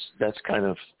 that's kind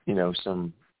of,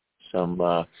 some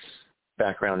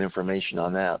background information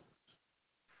on that.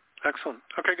 Excellent.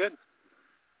 Okay, good.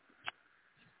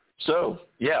 So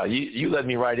yeah, you led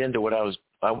me right into what I was,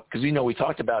 because we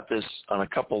talked about this on a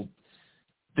couple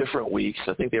different weeks.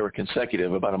 I think they were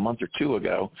consecutive about a month or two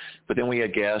ago, but then we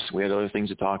had guests, we had other things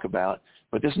to talk about.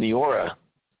 But this Neora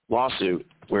lawsuit,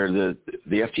 where the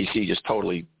FTC just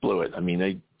totally blew it. I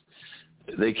mean,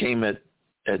 they came at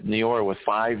Neora with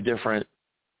 5 different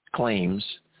claims,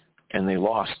 and they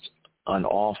lost on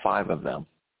all 5 of them.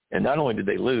 And not only did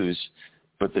they lose,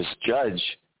 but this judge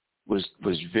was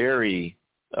very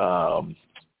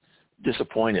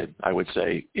disappointed, I would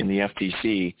say, in the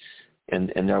FTC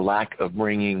and their lack of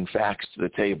bringing facts to the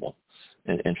table.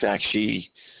 In fact, she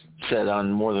said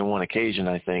on more than one occasion,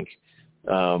 I think,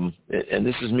 and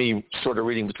this is me sort of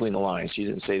reading between the lines. She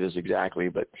didn't say this exactly,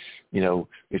 but,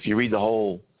 if you read the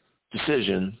whole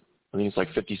decision, I think it's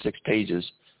like 56 pages,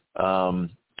 the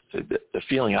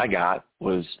feeling I got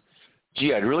was,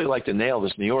 gee, I'd really like to nail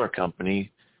this New York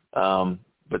company,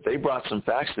 but they brought some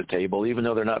facts to the table, even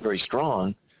though they're not very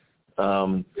strong.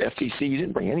 FTC, you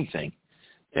didn't bring anything.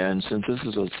 And since this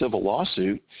is a civil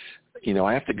lawsuit,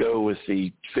 I have to go with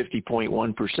the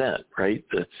 50.1%, right?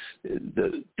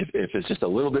 If it's just a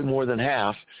little bit more than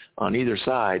half on either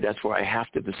side, that's where I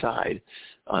have to decide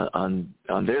on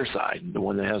their side, the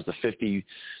one that has the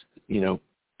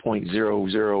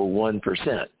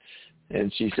 0.001%.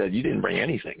 And she said, you didn't bring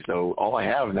anything. So all I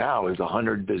have now is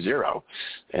 100-0.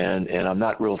 And I'm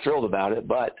not real thrilled about it,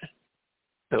 but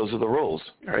those are the rules,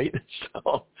 right?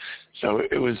 So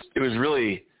it was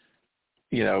really,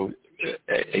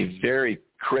 a very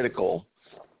critical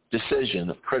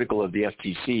decision, critical of the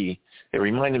FTC. It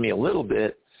reminded me a little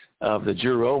bit of the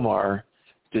Drew Omar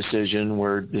decision,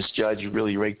 where this judge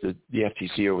really raked the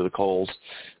FTC over the coals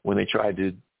when they tried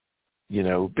to,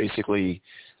 basically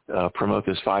promote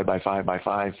this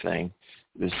 5x5x5 thing,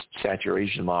 this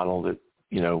saturation model that,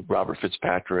 Robert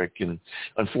Fitzpatrick, and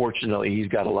unfortunately he's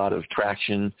got a lot of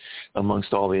traction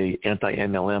amongst all the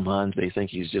anti-MLM Huns. They think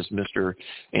he's just Mr.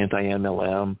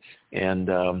 Anti-MLM. And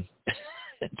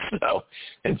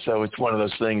so it's one of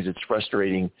those things. It's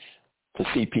frustrating to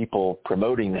see people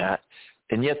promoting that.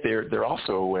 And yet they're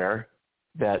also aware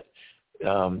that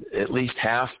at least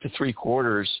half to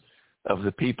 3/4 of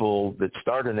the people that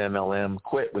start an MLM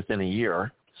quit within a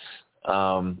year.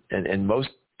 And most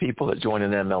people that join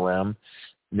an MLM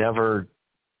never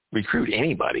recruit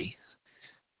anybody.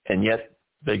 And yet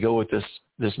they go with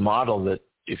this model that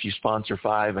if you sponsor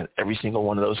 5 and every single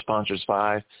one of those sponsors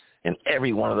 5, and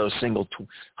every one of those single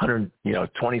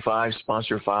 125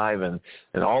 sponsor 5, and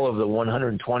all of the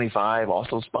 125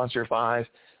 also sponsor 5,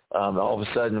 all of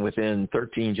a sudden within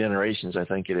 13 generations, I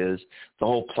think it is, the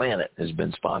whole planet has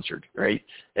been sponsored, right?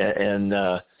 And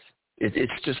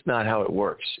it's just not how it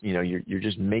works. You're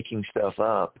just making stuff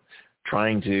up,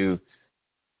 trying to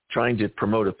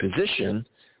promote a position,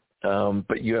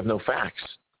 but you have no facts.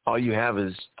 All you have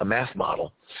is a math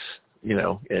model,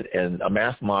 and a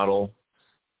math model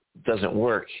doesn't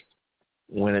work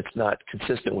when it's not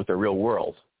consistent with the real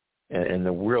world. And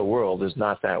the real world is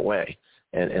not that way.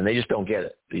 And they just don't get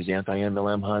it. These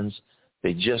anti-MLM Huns,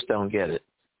 they just don't get it.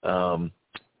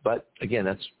 But again,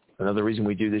 that's another reason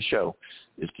we do this show,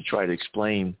 is to try to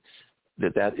explain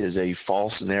that is a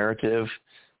false narrative.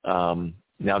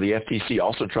 Now, the FTC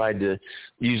also tried to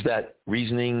use that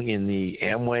reasoning in the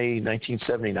Amway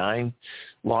 1979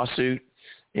 lawsuit,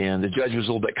 and the judge was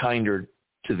a little bit kinder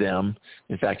to them.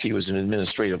 In fact, he was an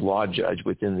administrative law judge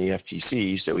within the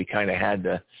FTC, so he kind of had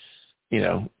to,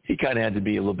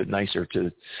 be a little bit nicer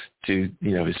to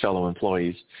his fellow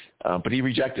employees. But he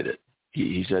rejected it.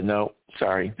 He said, no,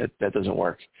 sorry, that doesn't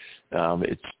work.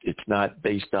 It's not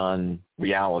based on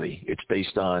reality. It's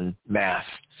based on math,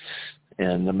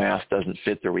 and the math doesn't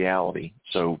fit the reality.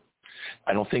 So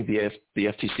I don't think the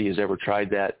FTC has ever tried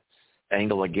that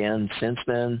angle again since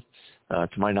then. To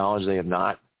my knowledge, they have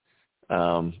not.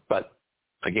 But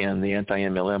again, the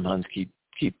anti-MLM hunts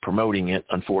keep promoting it,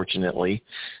 unfortunately.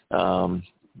 And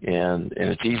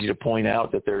it's easy to point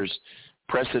out that there's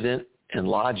precedent and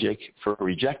logic for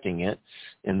rejecting it,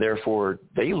 and therefore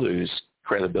they lose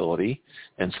credibility.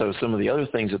 And so some of the other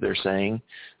things that they're saying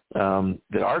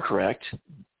that are correct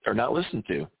are not listened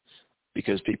to,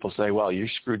 because people say, well, you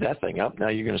screwed that thing up, now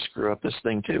you're going to screw up this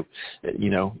thing too,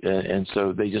 and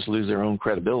so they just lose their own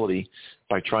credibility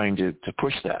by trying to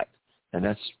push that. And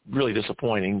that's really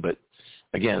disappointing, but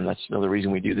again, that's another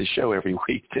reason we do this show every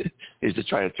week is to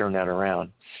try to turn that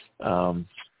around.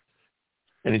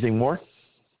 Anything more?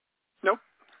 Nope.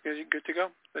 You're good to go.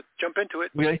 Let's jump into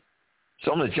it. Okay.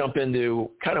 So I'm going to jump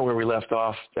into kind of where we left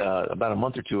off about a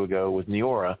month or two ago with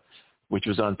Neora, which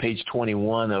was on page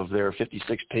 21 of their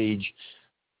 56-page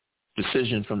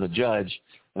decision from the judge.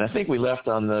 And I think we left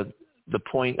on the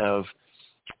point of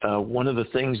one of the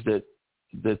things that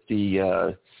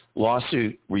the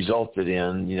lawsuit resulted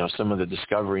in, some of the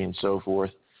discovery and so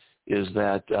forth, is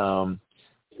that,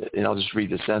 and I'll just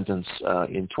read the sentence,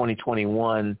 in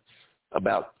 2021,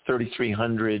 about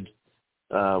 3,300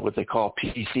 what they call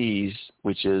PCs,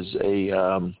 which is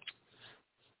a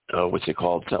what's it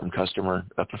called? Something customer,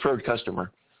 a preferred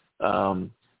customer.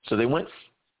 So they went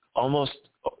almost,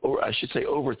 or I should say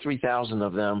over 3,000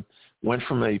 of them went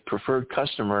from a preferred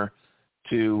customer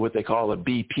to what they call a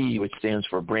BP, which stands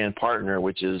for brand partner,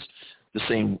 which is the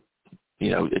same,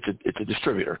 it's a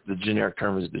distributor. The generic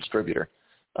term is a distributor.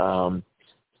 And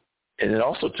it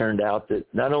also turned out that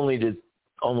not only did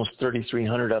almost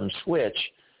 3,300 of them switch,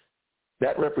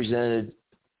 that represented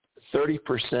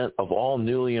 30% of all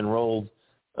newly enrolled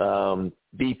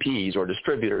BPs or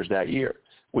distributors that year,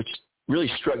 which really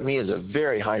struck me as a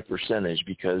very high percentage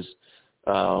because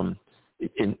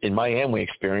in my Amway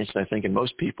experience, and I think in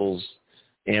most people's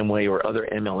Amway or other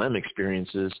MLM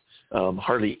experiences,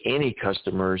 hardly any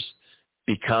customers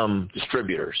become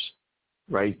distributors,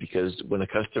 right? Because when a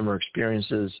customer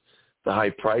experiences the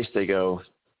high price, they go,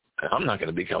 I'm not going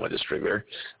to become a distributor.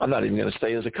 I'm not even going to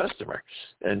stay as a customer.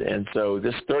 And so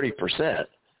this 30%,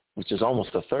 which is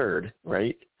almost a third,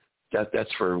 right?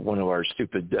 That's for one of our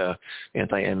stupid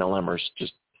anti-MLMers,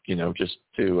 just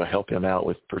to help him out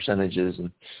with percentages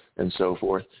and so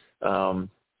forth.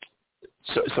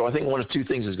 So I think one of two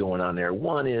things is going on there.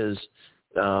 One is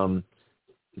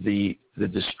the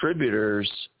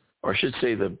distributors, or I should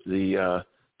say the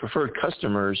preferred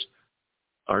customers,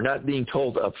 are not being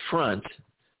told up front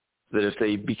that if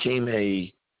they became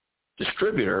a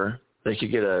distributor, they could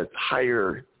get a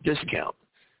higher discount.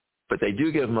 But they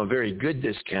do give them a very good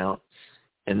discount.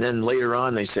 And then later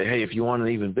on they say, hey, if you want an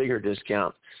even bigger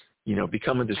discount,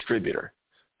 become a distributor.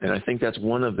 And I think that's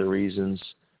one of the reasons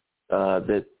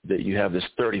that you have this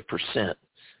 30%.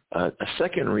 A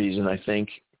second reason, I think,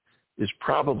 is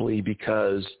probably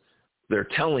because they're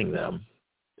telling them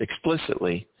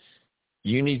explicitly,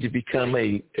 you need to become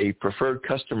a preferred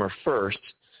customer first,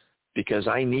 because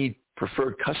I need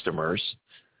preferred customers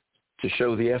to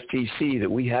show the FTC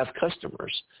that we have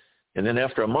customers. And then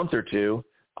after a month or two,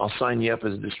 I'll sign you up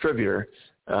as a distributor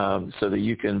so that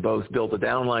you can both build a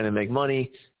downline and make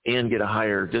money and get a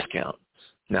higher discount.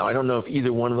 Now, I don't know if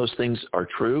either one of those things are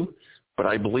true, but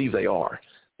I believe they are.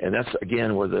 And that's,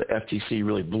 again, where the FTC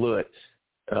really blew it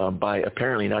by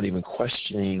apparently not even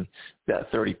questioning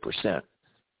that 30%,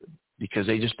 because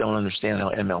they just don't understand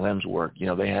how MLMs work.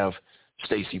 They have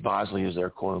Stacy Bosley as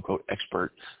their quote-unquote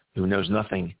expert who knows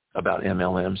nothing about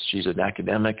MLMs. She's an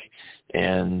academic,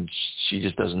 and she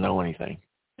just doesn't know anything.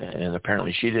 And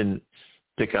apparently she didn't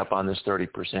pick up on this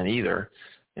 30% either.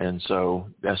 And so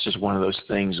that's just one of those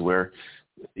things where,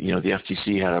 the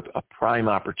FTC had a prime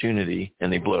opportunity,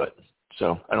 and they blew it.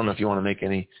 So I don't know if you want to make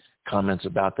any comments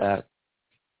about that.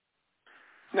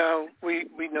 No, we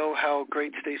know how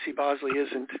great Stacy Bosley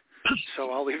isn't,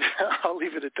 so I'll leave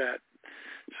it at that.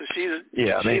 So she's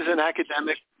an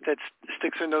academic that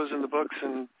sticks her nose in the books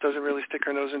and doesn't really stick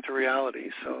her nose into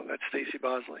reality. So that's Stacy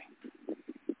Bosley.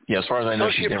 Yeah, as far as I know,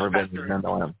 she's never been in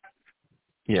MLM.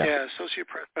 Yeah, associate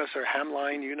professor,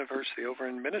 Hamline University over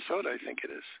in Minnesota, I think it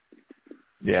is.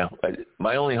 Yeah,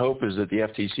 my only hope is that the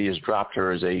FTC has dropped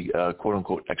her as a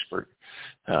quote-unquote expert,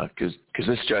 because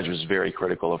this judge was very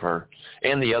critical of her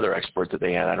and the other expert that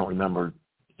they had. I don't remember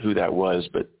who that was,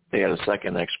 but they had a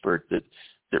second expert that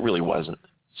really wasn't.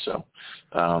 So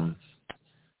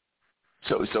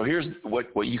here's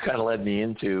what you kind of led me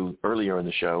into earlier in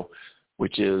the show,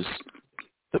 which is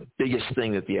the biggest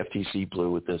thing that the FTC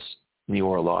blew with this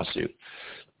Neora lawsuit.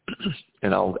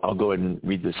 And I'll go ahead and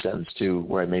read this sentence too,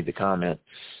 where I made the comment.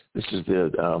 This is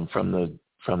from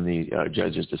the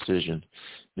judge's decision.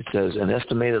 It says, an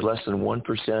estimated less than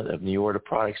 1% of Neora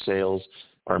product sales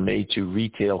are made to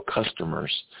retail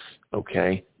customers.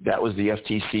 Okay, that was the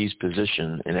FTC's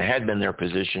position, and it had been their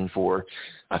position for,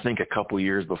 I think, a couple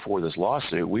years before this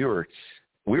lawsuit. We were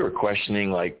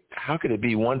questioning, like, how could it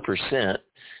be 1%?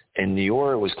 And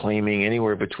Neora was claiming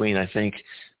anywhere between, I think,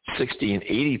 60 and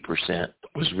 80%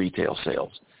 was retail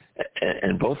sales,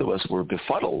 and both of us were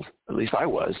befuddled. At least I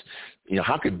was.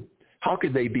 How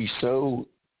could they be so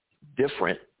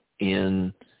different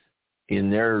in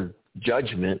their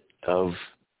judgment of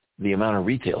the amount of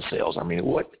retail sales? I mean,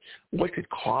 what could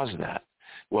cause that?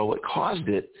 Well, what caused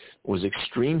it was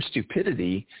extreme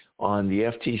stupidity on the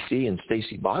FTC and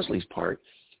Stacey Bosley's part,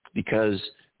 because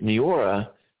Neora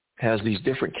has these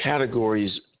different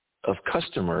categories of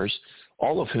customers,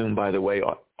 all of whom, by the way,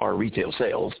 are retail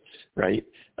sales, right?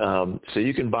 So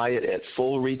you can buy it at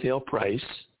full retail price,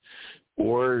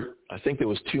 or I think there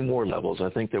was two more levels. I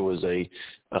think there was a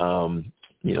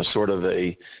sort of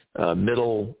a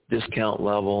middle discount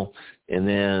level, and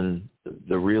then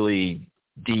the really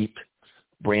deep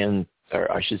brand,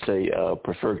 or I should say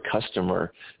preferred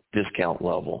customer discount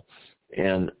level.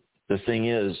 And the thing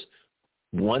is,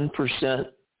 1%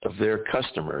 of their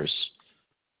customers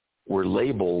were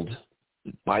labeled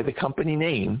by the company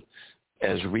name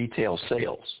as retail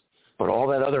sales. But all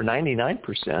that other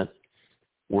 99%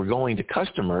 were going to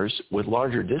customers with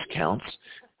larger discounts.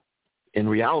 In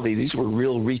reality, these were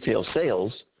real retail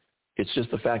sales. It's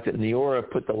just the fact that Neora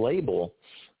put the label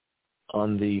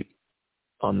on the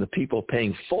people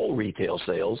paying full retail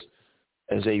sales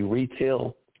as a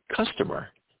retail customer.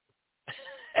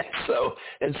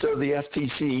 And so the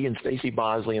FTC and Stacey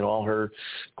Bosley and all her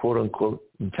quote-unquote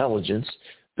intelligence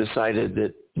decided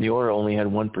that Neora only had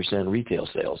 1% retail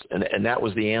sales, and that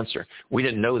was the answer. We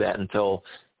didn't know that until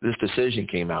this decision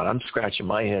came out. I'm scratching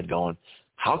my head going,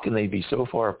 how can they be so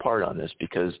far apart on this?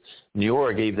 Because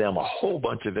Neora gave them a whole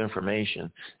bunch of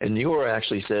information, and Neora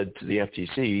actually said to the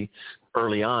FTC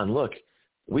early on, look,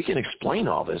 we can explain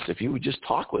all this. If you would just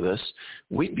talk with us,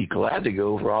 we'd be glad to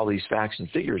go over all these facts and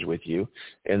figures with you.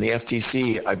 And the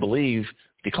FTC, I believe,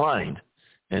 declined.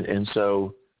 And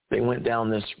so they went down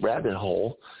this rabbit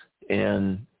hole,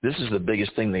 and this is the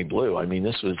biggest thing they blew. I mean,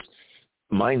 this was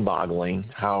mind-boggling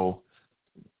how,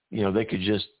 they could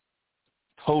just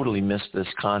totally miss this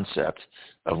concept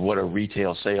of what a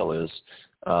retail sale is.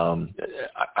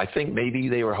 I think maybe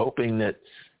they were hoping that,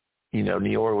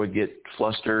 Neora would get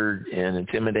flustered and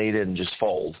intimidated and just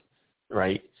fold,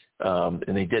 right?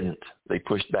 And they didn't. They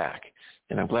pushed back,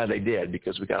 and I'm glad they did,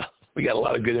 because we got a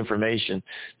lot of good information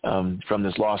from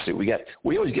this lawsuit.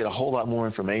 We always get a whole lot more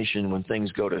information when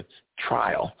things go to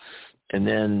trial, and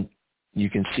then you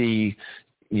can see,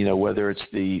 whether it's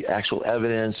the actual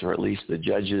evidence or at least the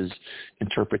judge's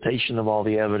interpretation of all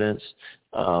the evidence,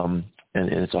 and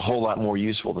it's a whole lot more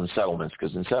useful than settlements,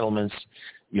 because in settlements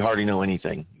you hardly know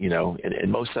anything. In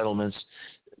most settlements,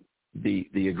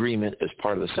 the agreement as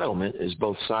part of the settlement is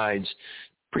both sides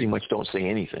pretty much don't say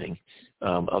anything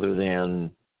other than,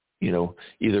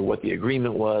 either what the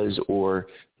agreement was, or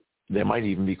they might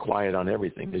even be quiet on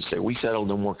everything. They say, we settled,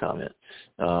 no more comment.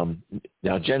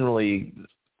 Now, generally,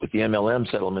 with the MLM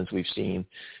settlements we've seen,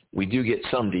 we do get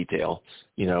some detail,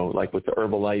 like with the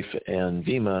Herbalife and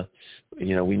Vima,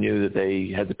 we knew that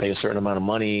they had to pay a certain amount of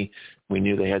money. We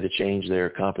knew they had to change their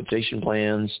compensation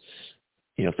plans,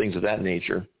 things of that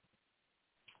nature.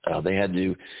 They had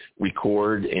to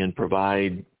record and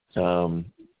provide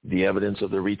the evidence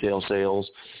of the retail sales.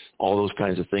 All those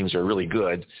kinds of things are really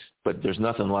good, but there's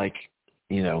nothing like,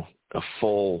 a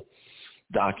full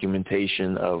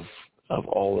documentation of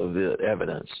all of the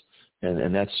evidence,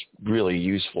 and that's really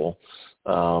useful.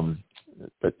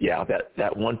 But yeah,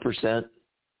 that 1%,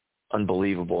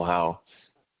 unbelievable how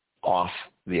off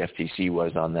the FTC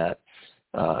was on that.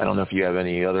 I don't know if you have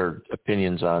any other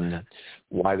opinions on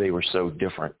why they were so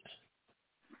different.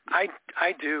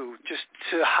 I do, just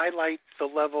to highlight the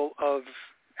level of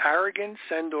arrogance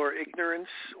and or ignorance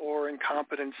or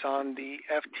incompetence on the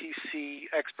FTC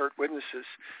expert witnesses.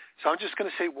 So I'm just going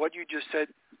to say what you just said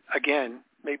again,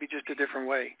 maybe just a different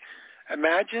way.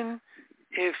 Imagine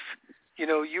if,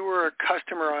 you were a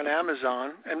customer on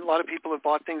Amazon, and a lot of people have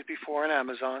bought things before on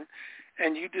Amazon,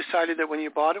 and you decided that when you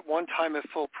bought it one time at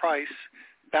full price,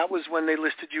 that was when they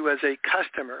listed you as a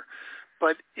customer.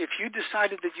 But if you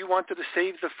decided that you wanted to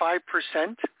save the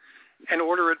 5% and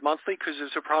order it monthly because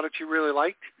it's a product you really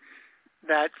liked,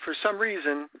 that for some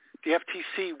reason the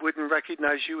FTC wouldn't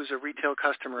recognize you as a retail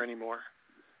customer anymore.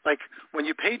 Like when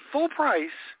you paid full price,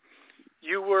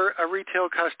 you were a retail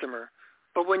customer.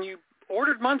 But when you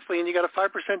ordered monthly and you got a 5%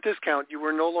 discount, you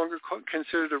were no longer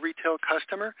considered a retail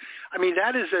customer. I mean,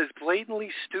 that is as blatantly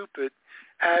stupid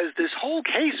as this whole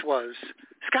case was.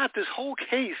 Scott, this whole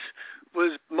case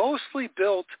was mostly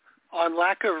built on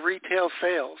lack of retail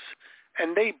sales.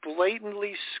 And they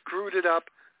blatantly screwed it up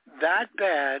that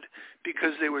bad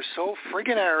because they were so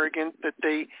friggin' arrogant that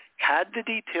they had the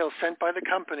details sent by the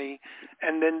company,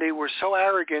 and then they were so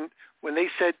arrogant when they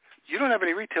said, you don't have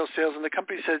any retail sales, and the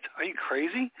company said, are you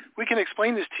crazy? We can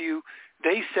explain this to you.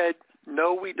 They said,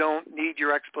 no, we don't need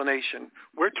your explanation.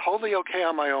 We're totally okay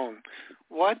on my own.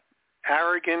 What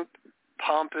arrogant,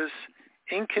 pompous,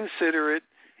 inconsiderate,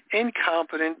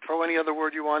 incompetent, throw any other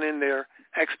word you want in there,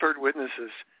 expert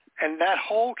witnesses. And that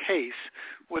whole case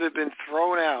would have been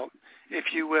thrown out,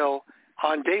 if you will,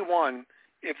 on day one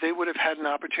if they would have had an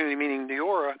opportunity, meaning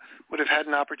Neora would have had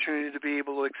an opportunity to be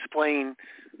able to explain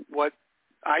what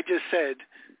I just said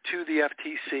to the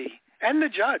FTC and the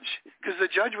judge, because the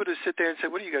judge would have sit there and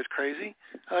said, what are you guys, crazy?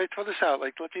 Throw this out.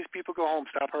 Like, let these people go home.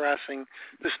 Stop harassing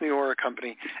this Neora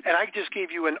company. And I just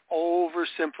gave you an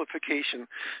oversimplification.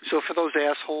 So for those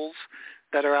assholes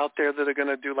that are out there that are going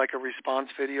to do like a response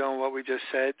video on what we just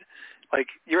said, like,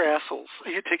 you're assholes.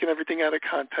 You're taking everything out of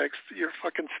context. You're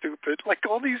fucking stupid. Like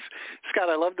all these, Scott,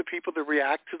 I love the people that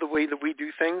react to the way that we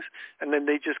do things, and then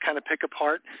they just kind of pick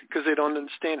apart because they don't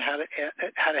understand how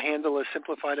to handle a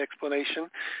simplified explanation.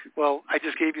 Well, I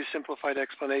just gave you a simplified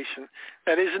explanation.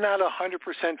 That is not 100%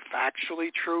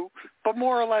 factually true, but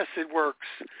more or less it works.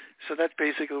 So that's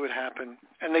basically what happened.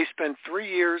 And they spent 3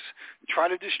 years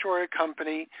trying to destroy a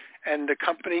company, and the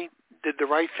company did the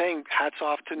right thing. Hats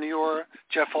off to Neora,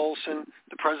 Jeff Olson,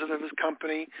 the president of his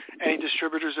company, any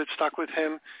distributors that stuck with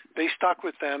him. They stuck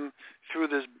with them through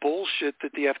this bullshit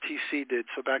that the FTC did.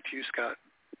 So back to you, Scott.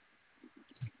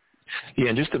 Yeah,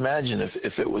 and just imagine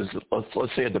if it was,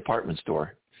 let's say a department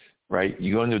store, right?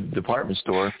 You go into a department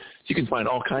store, you can find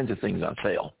all kinds of things on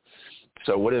sale.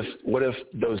 So what if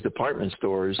those department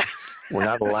stores were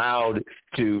not allowed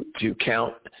to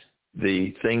count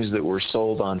the things that were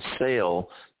sold on sale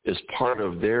as part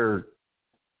of their,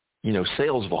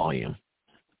 sales volume?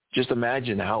 Just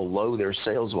imagine how low their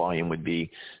sales volume would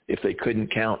be if they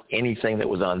couldn't count anything that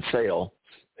was on sale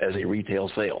as a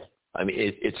retail sale. I mean,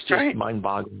 it's just right.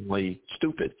 Mind-bogglingly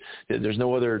stupid. There's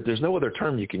no other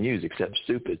term you can use except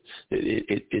stupid.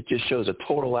 It just shows a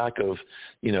total lack of,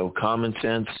 common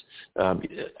sense.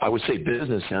 I would say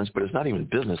business sense, but it's not even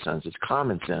business sense. It's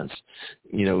common sense.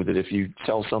 That if you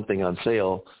sell something on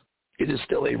sale, it is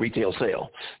still a retail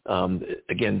sale.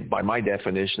 Again, by my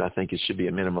definition, I think it should be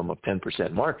a minimum of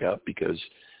 10% markup because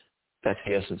that's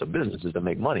the essence of business, is to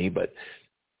make money. But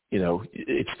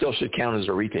it still should count as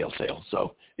a retail sale.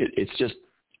 So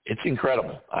it's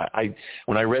incredible.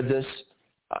 When I read this,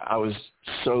 I was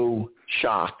so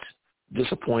shocked,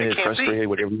 disappointed, frustrated,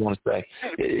 whatever you want to say.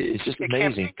 It's just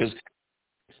amazing because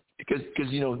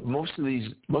most of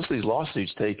these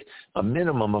lawsuits take a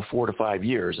minimum of 4 to 5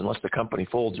 years, unless the company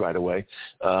folds right away.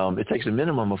 It takes a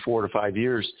minimum of 4 to 5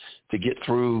 years to get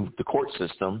through the court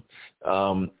system,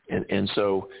 and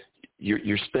so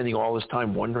you're spending all this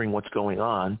time wondering what's going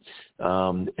on,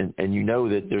 and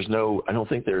that I don't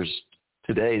think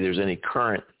there's any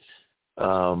current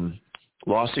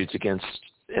lawsuits against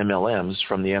MLMs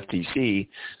from the FTC.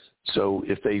 So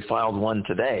if they filed one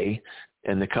today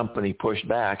and the company pushed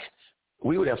back,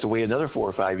 we would have to wait another 4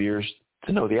 or 5 years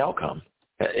to know the outcome.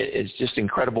 It's just an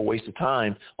incredible waste of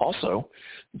time. Also,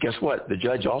 guess what? The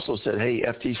judge also said, hey,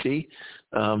 FTC,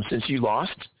 since you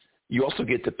lost, you also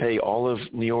get to pay all of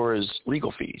Neora's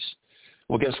legal fees.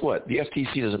 Well, guess what? The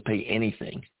FTC doesn't pay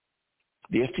anything.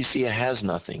 The FTC has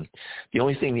nothing. The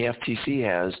only thing the FTC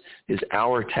has is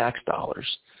our tax dollars.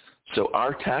 So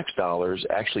our tax dollars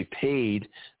actually paid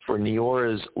for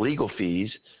Neora's legal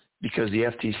fees because the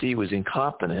FTC was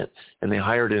incompetent, and they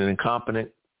hired an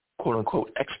incompetent,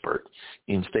 quote-unquote, expert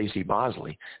in Stacey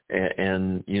Bosley.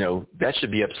 And that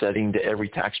should be upsetting to every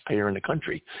taxpayer in the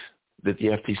country, that the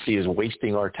FTC is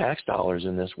wasting our tax dollars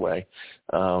in this way,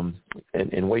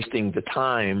 and wasting the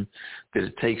time that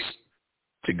it takes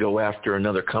to go after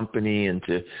another company and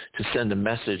to send a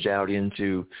message out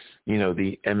into,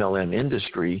 the MLM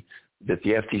industry that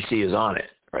the FTC is on it,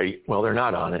 right? Well, they're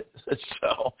not on it.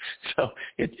 So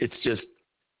it's just,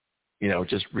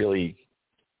 just really,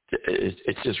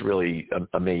 it's just really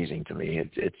amazing to me.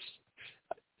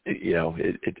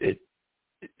 It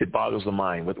boggles the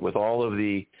mind with all of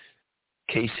the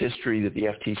case history that the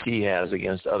FTC has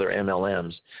against other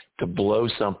MLMs to blow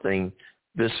something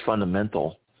this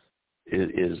fundamental.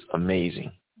 is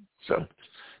amazing. So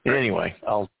anyway,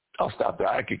 I'll stop there.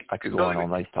 I could go on all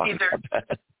night talking about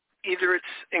that. Either it's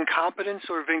incompetence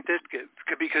or vindictive,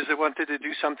 because they wanted to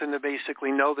do something to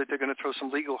basically know that they're going to throw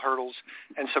some legal hurdles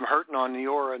and some hurting on the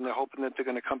aura, and they're hoping that the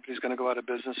company's going to go out of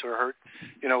business or hurt,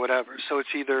 whatever. So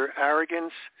it's either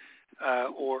arrogance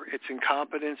or it's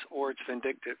incompetence or it's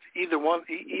vindictive. Either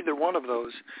one of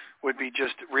those would be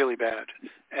just really bad.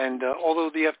 And although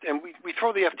we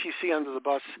throw the FTC under the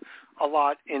bus a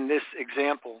lot in this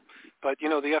example, but, the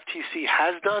FTC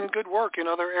has done good work in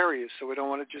other areas, so we don't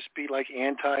want to just be like we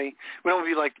don't want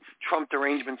to be like Trump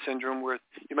derangement syndrome where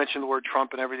you mention the word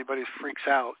Trump and everybody freaks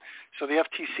out. So the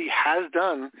FTC has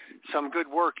done some good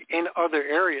work in other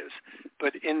areas,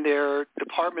 but in their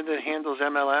department that handles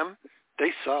MLM,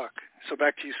 they suck. So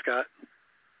back to you, Scott.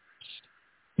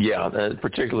 Yeah,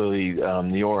 particularly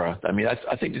Neora. I mean,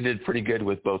 I think they did pretty good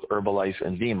with both Herbalife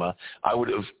and Vima. I would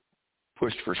have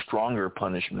pushed for stronger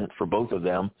punishment for both of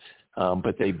them,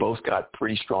 but they both got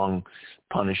pretty strong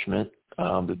punishment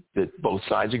that both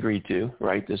sides agreed to,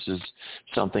 right? This is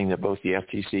something that both the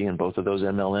FTC and both of those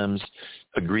MLMs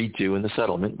agreed to in the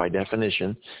settlement by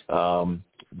definition.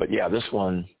 But yeah, this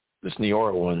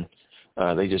Neora one,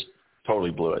 they just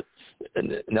totally blew it.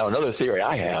 And now another theory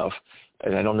I have,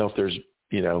 and I don't know if there's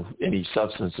any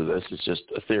substance to this, it's just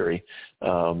a theory,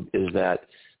 is that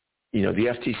the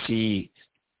FTC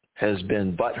has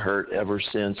been butthurt ever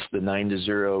since the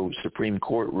 9-0 Supreme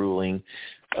Court ruling,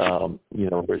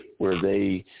 where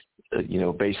they,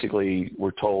 basically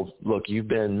were told, look, you've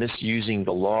been misusing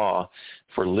the law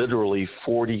for literally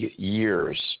 40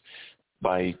 years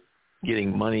by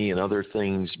getting money and other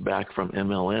things back from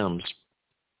MLMs.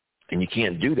 And you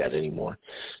can't do that anymore.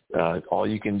 All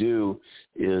you can do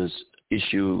is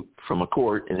issue from a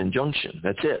court an injunction.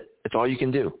 That's it. That's all you can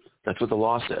do. That's what the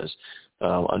law says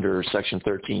under Section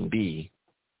 13B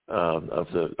of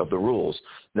the rules.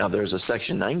 Now, there's a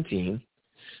Section 19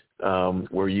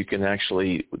 where you can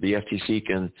actually, the FTC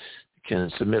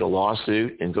can submit a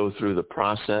lawsuit and go through the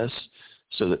process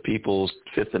so that people's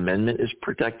Fifth Amendment is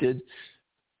protected,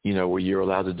 where you're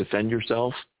allowed to defend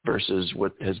yourself versus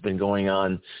what has been going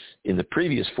on in the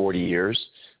previous 40 years.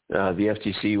 The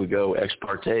FTC would go ex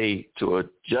parte to a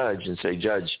judge and say,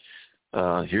 Judge,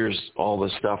 here's all the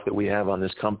stuff that we have on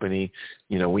this company.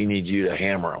 We need you to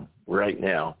hammer them right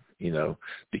now,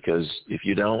 because if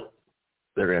you don't,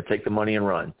 they're going to take the money and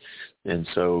run. And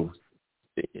so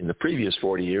in the previous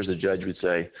 40 years, the judge would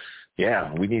say,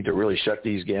 yeah, we need to really shut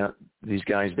these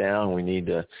guys down. We need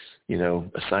to,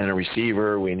 assign a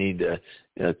receiver. We need to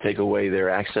take away their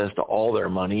access to all their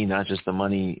money, not just the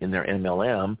money in their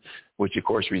MLM, which of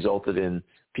course resulted in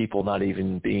people not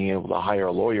even being able to hire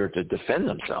a lawyer to defend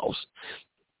themselves,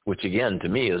 which again, to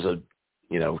me is a,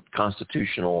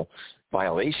 constitutional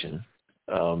violation.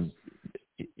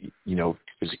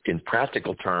 In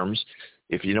practical terms,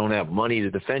 if you don't have money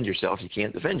to defend yourself, you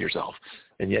can't defend yourself,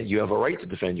 and yet you have a right to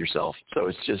defend yourself. So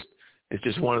it's just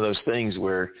one of those things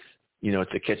where,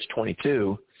 it's a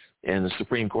catch-22, and the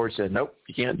Supreme Court said, nope,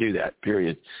 you can't do that,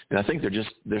 period. And I think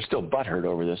they're still butthurt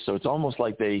over this. So it's almost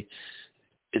like they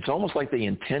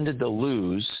intended to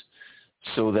lose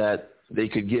so that they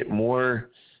could get more,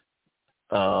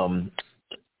 more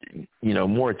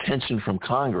attention from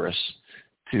Congress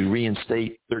to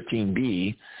reinstate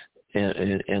 13B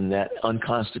and that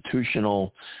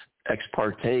unconstitutional ex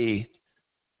parte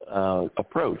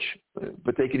approach.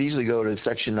 But they could easily go to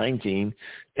Section 19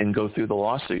 and go through the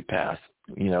lawsuit path,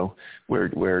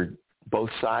 where both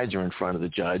sides are in front of the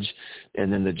judge,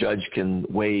 and then the judge can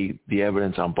weigh the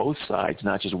evidence on both sides,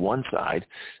 not just one side,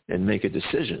 and make a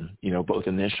decision, both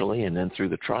initially and then through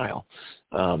the trial.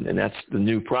 And that's the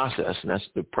new process, and that's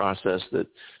the process that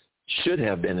should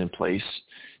have been in place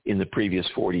in the previous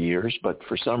 40 years, but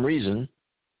for some reason,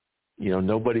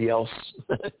 nobody else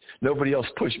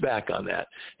pushed back on that.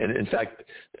 And in fact,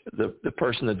 the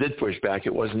person that did push back,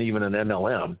 it wasn't even an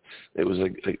MLM. It was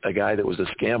a guy that was a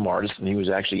scam artist, and he was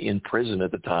actually in prison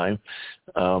at the time.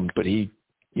 But he,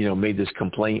 made this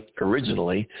complaint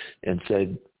originally and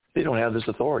said, they don't have this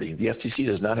authority. The FTC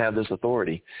does not have this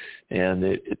authority.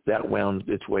 And that wound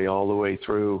its way all the way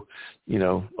through,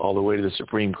 all the way to the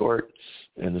Supreme Court.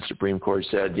 And the Supreme Court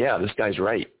said, yeah, this guy's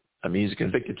right. I mean, he's a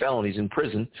convicted felon. He's in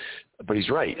prison, but he's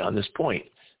right on this point.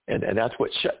 And that's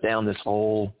what shut down this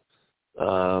whole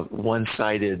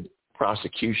one-sided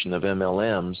prosecution of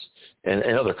MLMs and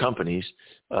other companies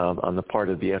on the part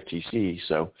of the FTC.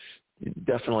 So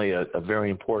definitely a very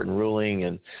important ruling.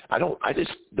 And I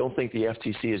just don't think the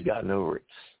FTC has gotten over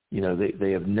it.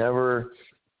 They have never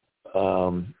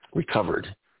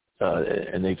recovered.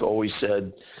 And they've always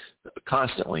said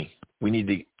constantly, we need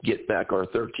to get back our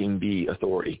 13B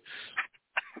authority.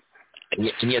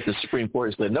 And yet the Supreme Court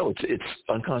has said, no, it's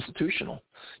unconstitutional.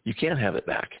 You can't have it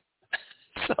back.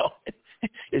 So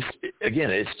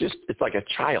it's like a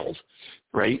child,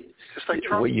 right? Just like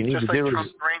Trump, what you need to do Trump's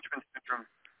is, arrangement syndrome.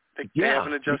 They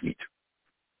haven't adjusted.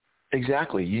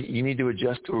 Exactly. You need to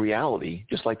adjust to reality,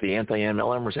 just like the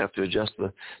anti-MLMers have to adjust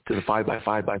to the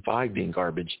 5x5x5 being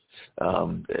garbage.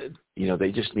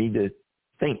 They just need to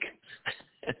think.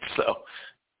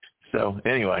 So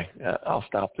anyway, I'll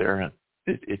stop there.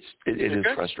 It is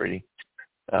frustrating.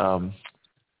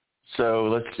 So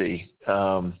let's see.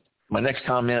 My next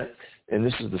comment, and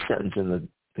this is the sentence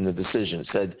in the decision. It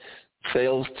said,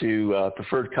 sales to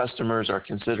preferred customers are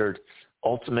considered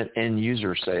ultimate end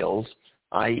user sales,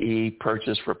 i.e.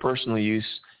 purchase for personal use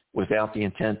without the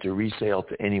intent to resale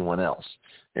to anyone else.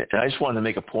 And I just wanted to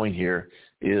make a point here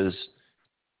is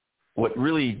what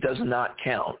really does not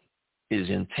count is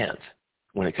intent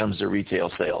when it comes to retail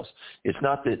sales. It's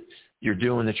not that you're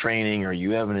doing the training or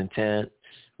you have an intent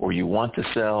or you want to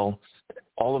sell.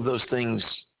 All of those things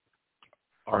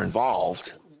are involved,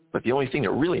 but the only thing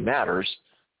that really matters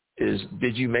is,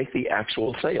 did you make the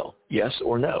actual sale? Yes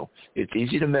or no? It's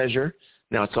easy to measure.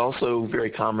 Now, it's also very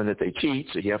common that they cheat,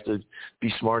 so you have to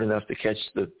be smart enough to catch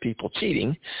the people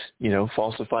cheating,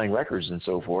 falsifying records and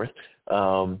so forth.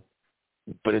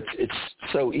 But it's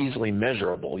so easily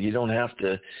measurable. You don't have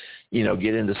to,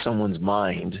 get into someone's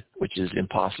mind, which is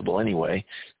impossible anyway,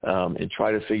 and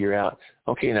try to figure out,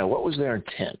 okay, now what was their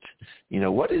intent?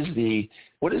 What is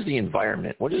the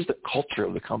environment? What is the culture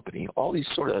of the company? All these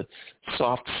sort of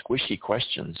soft, squishy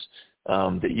questions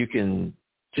that you can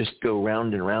just go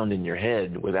round and round in your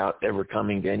head without ever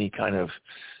coming to any kind of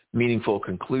meaningful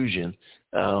conclusion.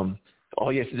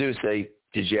 All you have to do is say,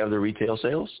 did you have the retail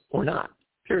sales or not?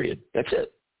 Period. That's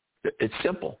it. It's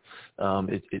simple.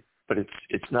 But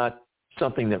it's not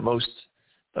something that most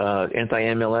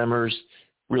anti-MLMers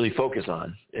really focus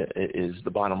on, is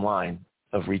the bottom line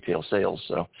of retail sales.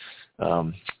 So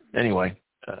anyway,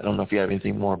 I don't know if you have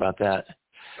anything more about that.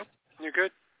 Nope. You're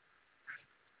good.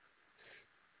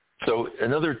 So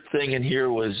another thing in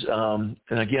here was,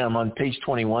 and again, I'm on page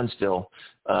 21 still,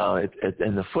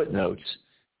 in the footnotes.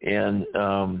 And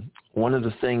one of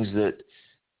the things that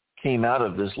came out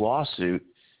of this lawsuit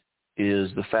is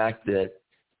the fact that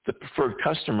the preferred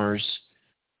customers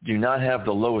do not have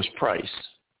the lowest price.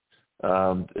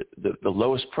 The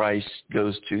lowest price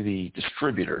goes to the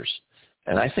distributors.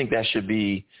 And I think that should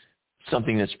be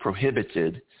something that's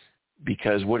prohibited,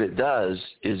 because what it does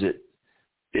is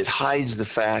it hides the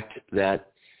fact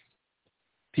that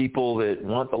people that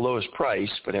want the lowest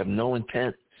price but have no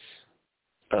intent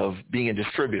of being a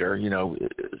distributor,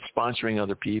 sponsoring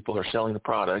other people or selling the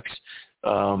products,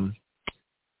 that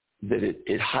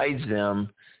it hides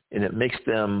them and it makes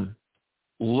them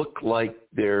look like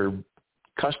they're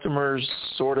customers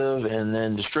sort of, and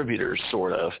then distributors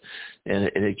sort of, and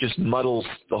it just muddles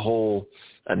the whole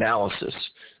analysis.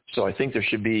 So I think there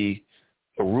should be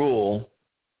a rule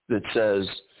that says,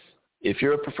 if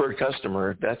you're a preferred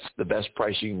customer, that's the best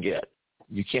price you can get.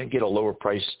 You can't get a lower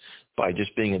price by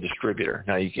just being a distributor.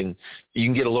 Now you can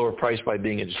get a lower price by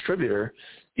being a distributor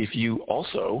if you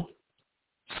also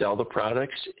sell the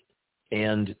products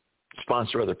and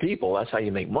sponsor other people. That's how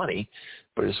you make money.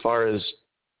 But as far as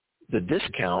the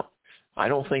discount, I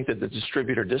don't think that the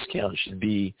distributor discount should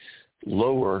be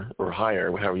lower or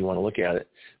higher, however you want to look at it,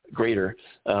 greater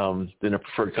than a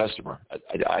preferred customer.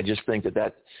 I just think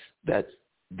that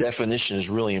definition is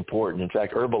really important. In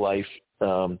fact, Herbalife,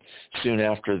 soon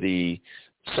after the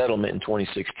settlement in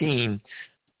 2016,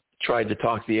 tried to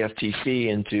talk the FTC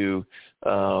into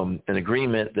an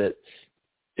agreement that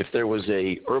if there was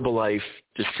a Herbalife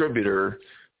distributor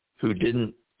who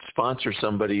didn't sponsor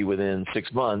somebody within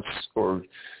 6 months or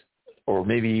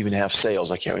maybe even have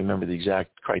sales, I can't remember the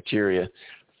exact criteria,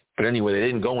 but anyway, they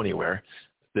didn't go anywhere,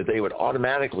 that they would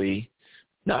automatically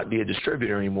not be a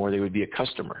distributor anymore, they would be a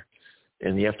customer.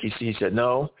 And the FTC said,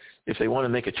 no, if they want to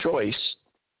make a choice,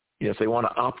 if they want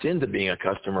to opt into being a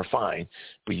customer, fine,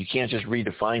 but you can't just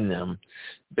redefine them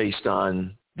based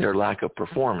on their lack of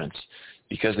performance,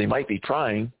 because they might be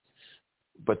trying,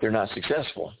 but they're not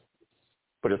successful.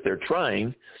 But if they're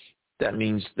trying, that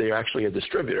means they're actually a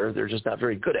distributor. They're just not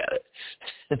very good at it.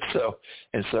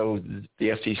 And so the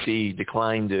FTC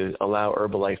declined to allow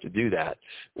Herbalife to do that,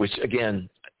 which again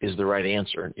is the right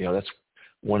answer. That's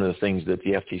one of the things that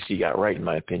the FTC got right, in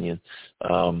my opinion.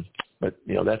 But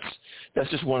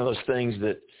that's just one of those things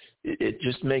that it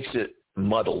just makes it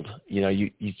muddled.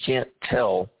 You can't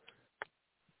tell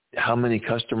how many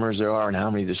customers there are and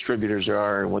how many distributors there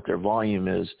are and what their volume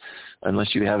is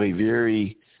unless you have a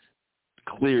very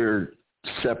clear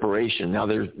separation. Now,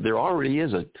 there already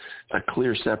is a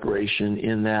clear separation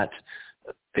in that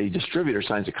a distributor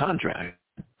signs a contract,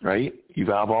 right? You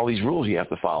have all these rules you have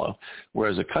to follow,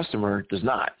 whereas a customer does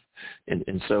not.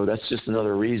 And so that's just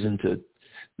another reason to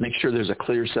make sure there's a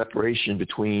clear separation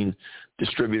between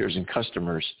distributors and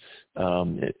customers.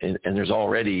 And there's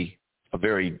already a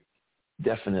very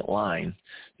definite line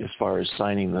as far as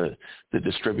signing the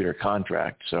distributor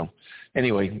contract. So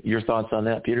anyway, your thoughts on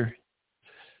that, Peter?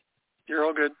 You're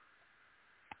all good.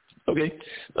 Okay.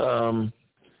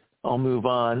 I'll move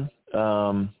on.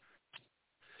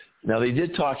 Now, they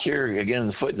did talk here, again, in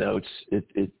the footnotes,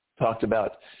 it talked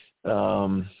about,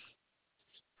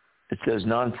 it says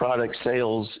non-product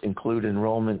sales include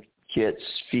enrollment kits,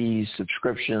 fees,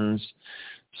 subscriptions,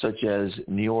 such as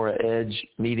Neora Edge,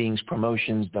 meetings,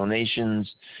 promotions, donations,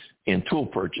 and tool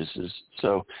purchases.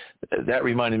 So that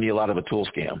reminded me a lot of a tool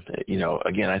scam.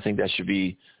 Again, I think that should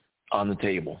be on the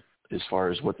table as far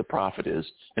as what the profit is.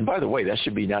 And by the way, that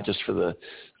should be not just for the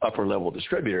upper level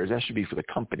distributors, that should be for the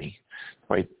company,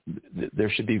 right? There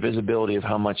should be visibility of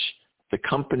how much the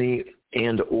company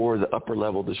and or the upper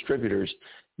level distributors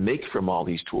make from all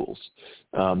these tools,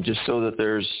 just so that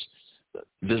there's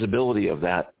visibility of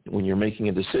that when you're making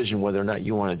a decision whether or not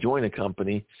you want to join a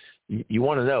company. You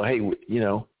want to know, hey,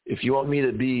 if you want me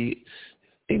to be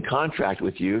in contract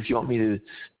with you, if you want me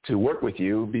to work with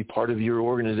you, be part of your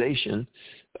organization,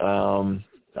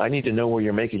 I need to know where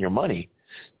you're making your money.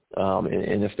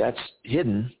 And if that's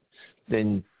hidden,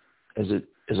 then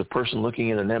as a person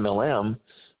looking at an MLM,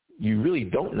 you really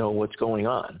don't know what's going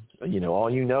on. All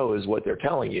you know is what they're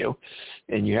telling you,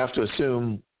 and you have to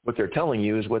assume what they're telling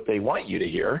you is what they want you to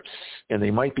hear, and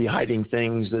they might be hiding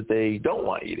things that they don't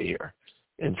want you to hear.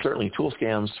 And certainly tool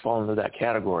scams fall into that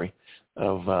category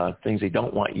of things they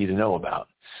don't want you to know about.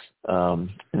 And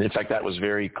in fact, that was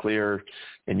very clear,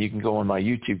 and you can go on my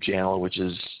YouTube channel, which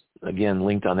is, again,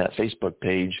 linked on that Facebook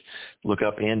page, look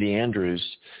up Andy Andrews,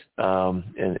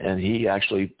 and he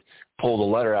actually pulled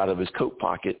a letter out of his coat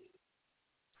pocket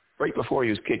right before he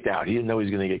was kicked out. He didn't know he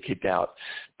was going to get kicked out,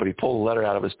 but he pulled a letter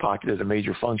out of his pocket at a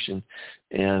major function.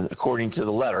 And according to the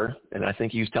letter, and I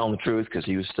think he was telling the truth because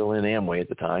he was still in Amway at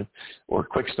the time, or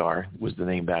Quickstar was the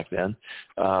name back then.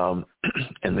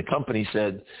 And the company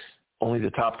said only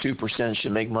the top 2%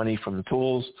 should make money from the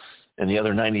tools, and the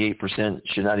other 98%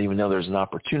 should not even know there's an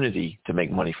opportunity to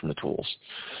make money from the tools.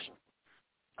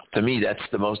 To me, that's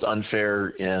the most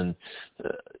unfair and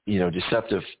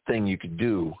deceptive thing you could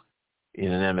do in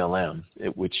an MLM,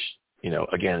 which,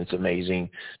 again, it's amazing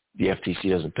the FTC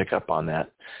doesn't pick up on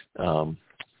that.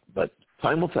 But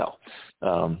time will tell.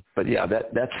 But yeah,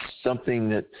 that's something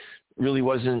that really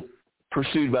wasn't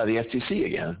pursued by the FTC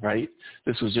again, right?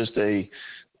 This was just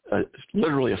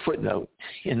literally a footnote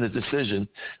in the decision,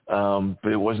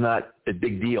 but it was not a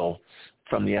big deal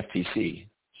from the FTC.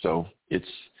 So it's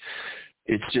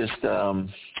just,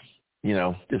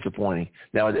 disappointing.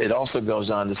 Now, it also goes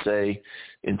on to say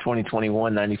in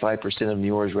 2021, 95% of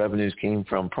Neora's revenues came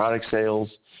from product sales.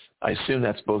 I assume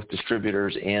that's both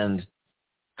distributors and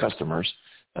customers.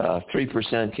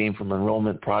 3% came from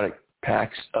enrollment product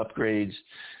packs, upgrades,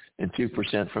 and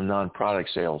 2% from non-product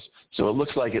sales. So it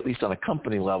looks like, at least on a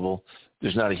company level,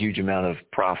 there's not a huge amount of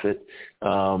profit.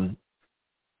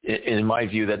 In my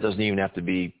view, that doesn't even have to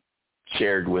be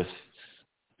shared with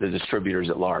the distributors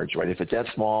at large, right? If it's that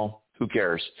small, who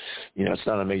cares? It's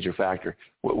not a major factor.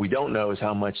 What we don't know is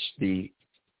how much the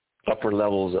upper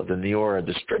levels of the Neora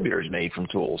distributors made from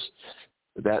tools.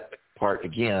 That part,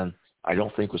 again, I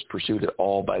don't think was pursued at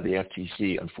all by the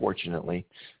FTC, unfortunately.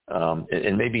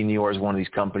 And maybe Neora is one of these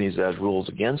companies that has rules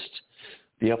against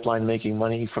the upline making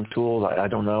money from tools. I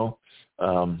don't know.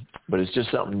 But it's just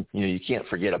something, you can't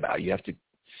forget about. You have to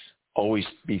always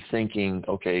be thinking,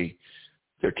 okay,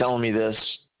 they're telling me this,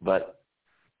 but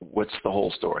what's the whole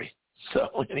story? So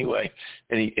anyway,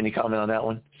 any comment on that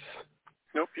one?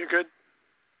 Nope, you're good.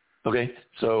 Okay,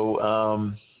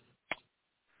 so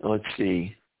let's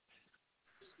see.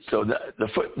 So the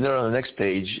footnote on the next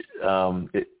page,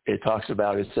 it talks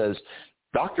about, it says,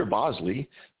 Dr. Bosley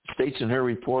states in her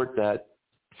report that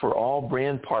for all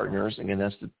brand partners, again,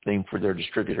 that's the name for their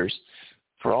distributors,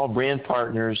 for all brand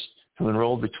partners who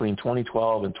enrolled between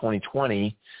 2012 and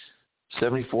 2020,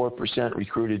 74%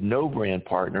 recruited no brand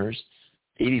partners,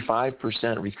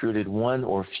 85% recruited one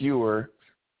or fewer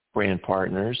brand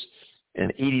partners,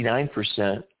 and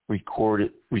 89%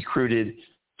 recruited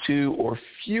two or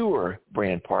fewer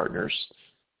brand partners.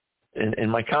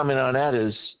 And my comment on that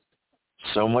is,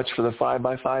 so much for the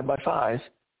 5x5x5,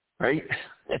 right?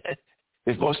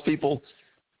 If most people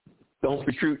don't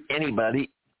recruit anybody,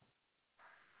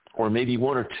 or maybe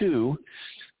one or two,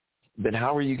 then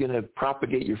how are you going to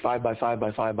propagate your 5 by 5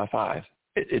 by 5 by 5?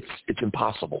 It's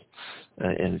impossible,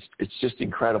 and it's just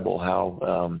incredible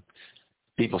how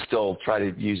people still try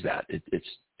to use that. It's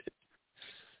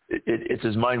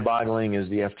as mind-boggling as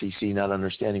the FTC not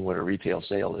understanding what a retail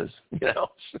sale is,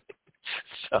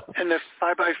 So. And the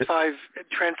 5 by 5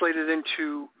 translated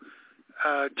into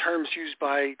terms used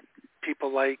by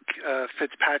people like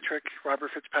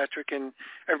Robert Fitzpatrick, and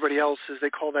everybody else, is they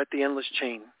call that the endless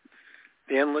chain.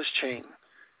 The endless chain.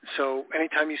 So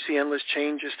anytime you see endless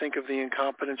chain, just think of the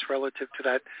incompetence relative to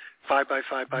that 5 by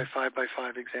 5 by 5 by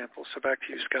 5 example. So back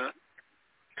to you, Scott.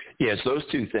 Yes, those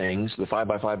two things, the 5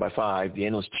 by 5 by 5, the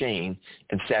endless chain,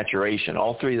 and saturation,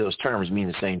 all three of those terms mean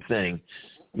the same thing.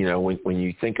 When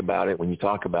you think about it, when you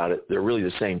talk about it, they're really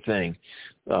the same thing,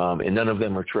 and none of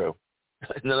them are true.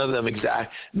 None of them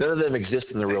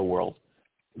exist in the real world.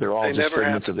 They're all just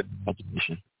figments of the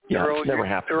imagination. Yeah, it's never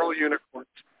happened. They're all unicorns.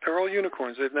 They're all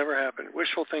unicorns. They've never happened.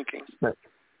 Wishful thinking.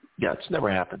 Yeah, it's never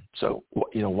happened. So,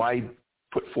 why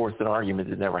put forth an argument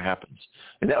that never happens?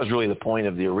 And that was really the point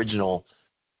of the original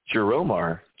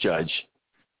Giromar judge.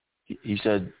 He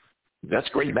said, "That's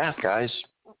great math, guys.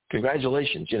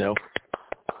 Congratulations.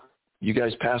 You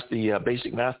guys passed the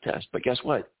basic math test. But guess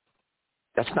what?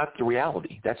 That's not the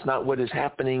reality. That's not what is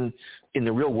happening in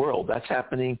the real world. That's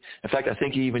happening. In fact, I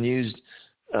think he even used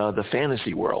the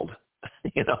fantasy world."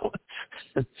 Yeah,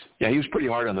 he was pretty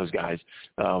hard on those guys.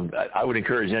 I would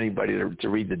encourage anybody to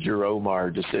read the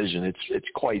Giromar decision. It's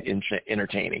quite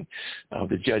entertaining.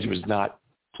 The judge was not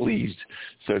pleased.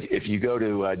 So if you go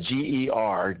to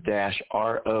GER-RO-MAR,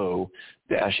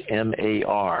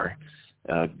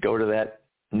 go to that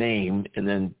name and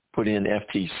then put in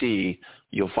FTC,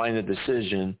 you'll find the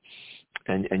decision,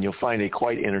 and you'll find a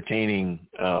quite entertaining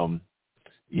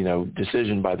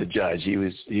decision by the judge. He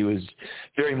was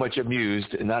very much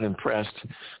amused and not impressed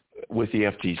with the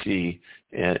FTC,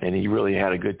 and he really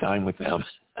had a good time with them,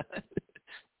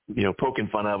 poking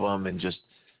fun of them and just,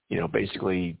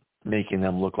 basically making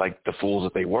them look like the fools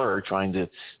that they were, trying to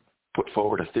put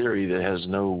forward a theory that has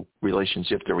no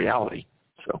relationship to reality.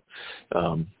 So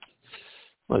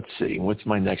let's see, what's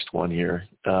my next one here?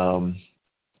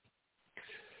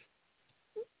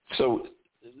 So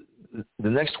the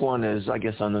next one is, I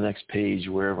guess, on the next page,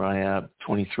 wherever I am,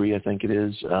 23, I think it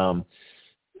is. And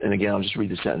again, I'll just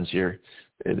read the sentence here.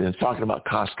 And it's talking about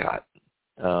cost-cut.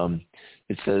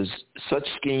 It says, such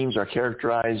schemes are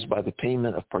characterized by the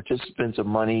payment of participants of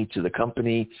money to the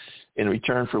company in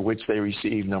return for which they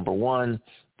receive, number one,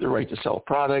 the right to sell a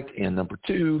product, and number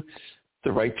two,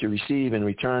 the right to receive in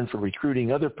return for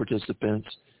recruiting other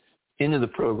participants into the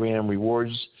program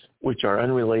rewards which are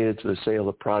unrelated to the sale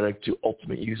of product to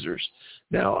ultimate users.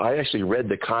 Now, I actually read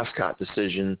the cost-cut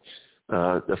decision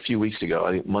a few weeks ago,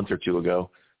 I think a month or two ago,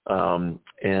 and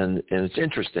it's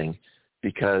interesting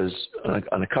because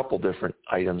on a couple different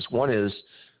items. One is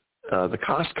the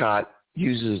cost-cut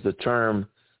uses the term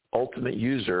ultimate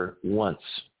user once.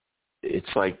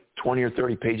 It's like 20 or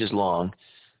 30 pages long.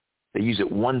 They use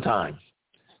it one time.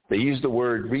 They use the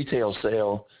word retail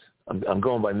sale, I'm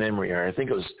going by memory here, I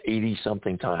think it was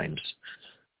 80-something times.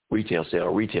 Retail sale,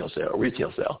 retail sale,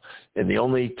 retail sale. And the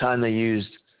only time they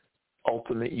used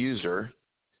ultimate user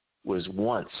was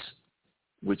once,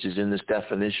 which is in this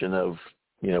definition of,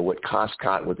 what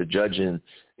cost-cut, what the judge in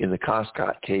the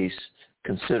cost-cut case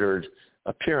considered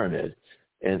a pyramid.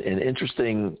 And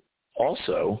interesting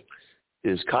also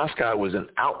is cost-cut was an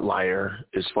outlier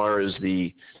as far as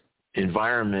the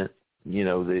environment,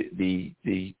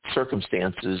 the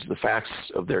circumstances, the facts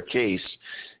of their case,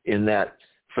 in that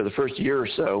for the first year or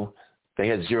so, they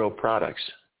had zero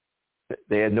products.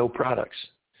 They had no products.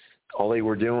 All they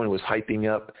were doing was hyping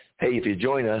up, hey, if you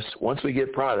join us, once we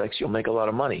get products, you'll make a lot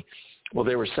of money. Well,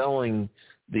 they were selling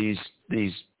these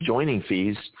joining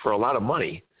fees for a lot of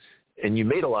money, and you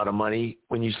made a lot of money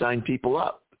when you signed people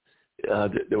up.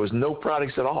 There was no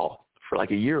products at all for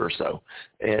like a year or so.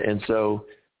 And so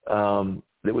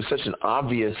there was such an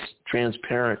obvious,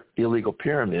 transparent, illegal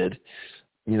pyramid,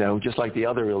 just like the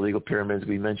other illegal pyramids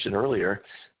we mentioned earlier,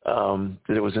 that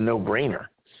it was a no-brainer.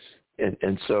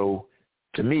 And so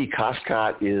to me,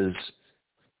 cost-cut is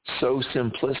so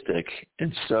simplistic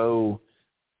and so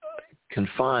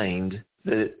confined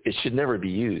that it should never be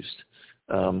used.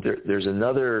 There's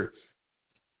another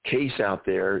case out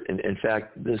there, and in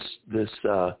fact, this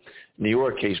New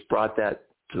York case brought that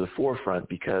to the forefront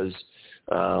because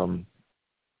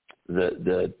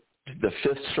the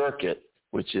Fifth Circuit,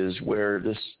 which is where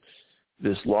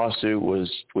this lawsuit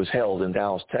was held in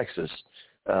Dallas, Texas,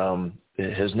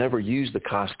 has never used the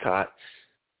cost-cut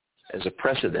as a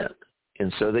precedent,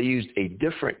 and so they used a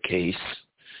different case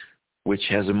which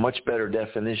has a much better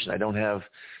definition. I don't have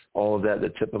all of that at the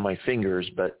tip of my fingers,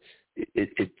 but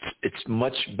it's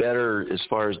much better as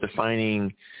far as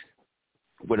defining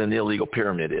what an illegal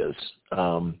pyramid is.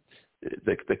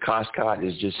 The cost cut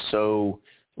is just so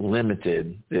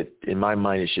limited that in my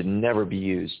mind it should never be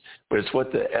used. But it's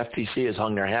what the FTC has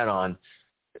hung their hat on,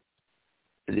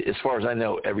 as far as I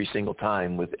know, every single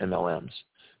time with MLMs.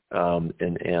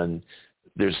 And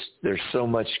there's so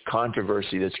much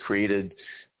controversy that's created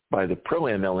by the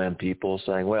pro-MLM people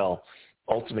saying, well,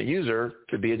 ultimate user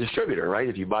could be a distributor, right?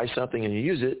 If you buy something and you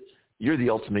use it, you're the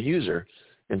ultimate user.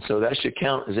 And so that should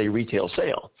count as a retail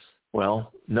sale.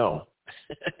 Well, no.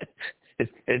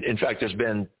 In fact, there's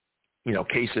been,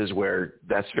 cases where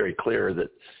that's very clear that,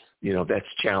 that's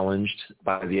challenged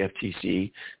by the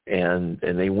FTC and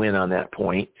they win on that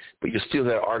point. But you'll still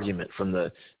that argument from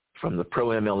the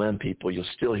pro-MLM people. You'll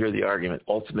still hear the argument,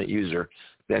 ultimate user.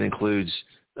 That includes,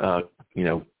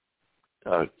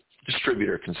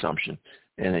 distributor consumption.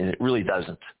 And it really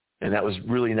doesn't. And that was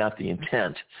really not the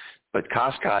intent. But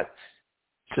Costco,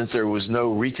 since there was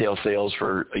no retail sales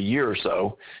for a year or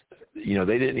so, they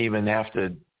didn't even have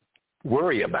to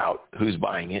worry about who's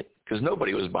buying it because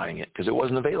nobody was buying it because it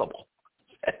wasn't available.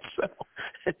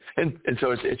 And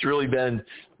so it's really been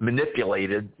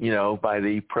manipulated, by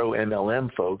the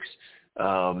pro-MLM folks,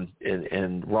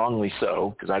 and wrongly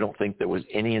so, because I don't think there was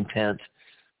any intent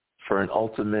for an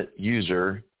ultimate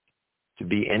user to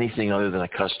be anything other than a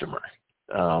customer.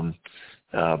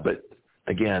 But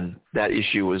again, that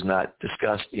issue was not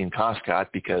discussed in Costco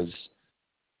because,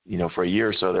 for a year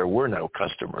or so there were no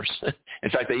customers. In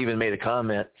fact, they even made a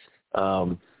comment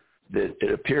that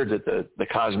it appeared that the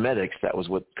cosmetics, that was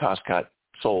what Costco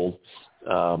sold,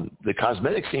 the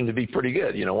cosmetics seemed to be pretty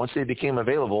good. Once they became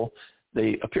available,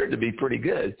 they appeared to be pretty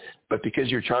good. But because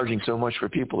you're charging so much for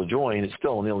people to join, it's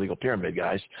still an illegal pyramid,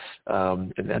 guys.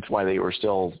 And that's why they were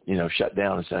still, shut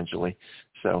down essentially.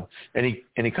 So any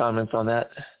comments on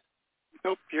that?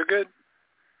 Nope, you're good.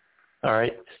 All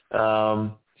right.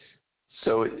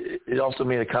 So it also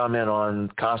made a comment on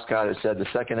Costco that said the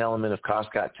second element of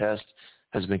Costco test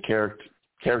has been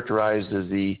characterized as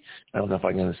the, I don't know if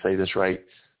I'm going to say this right,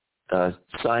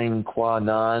 sine qua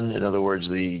non. In other words,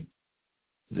 the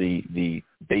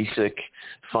basic,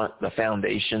 the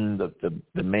foundation,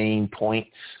 the main point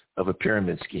of a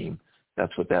pyramid scheme.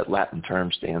 That's what that Latin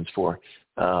term stands for.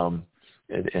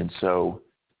 And so,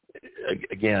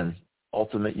 again,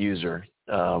 ultimate user.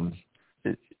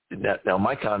 Now,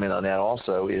 my comment on that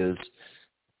also is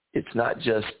it's not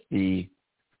just the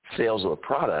sales of the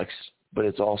products, but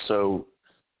it's also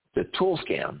the tool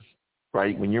scam,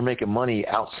 right? When you're making money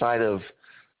outside of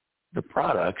the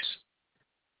products,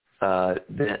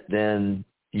 then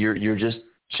you're just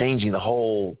changing the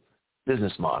whole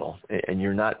business model, and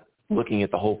you're not looking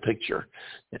at the whole picture.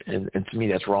 And to me,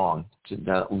 that's wrong to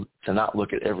not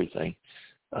look at everything.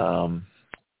 And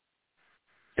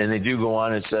they do go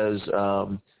on. It says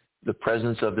the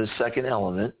presence of this second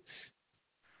element,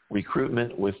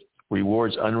 recruitment with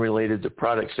rewards unrelated to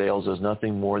product sales, is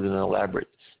nothing more than an elaborate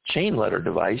chain letter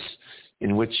device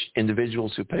in which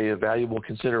individuals who pay a valuable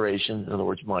consideration, in other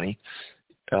words, money,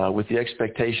 with the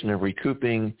expectation of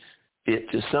recouping it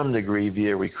to some degree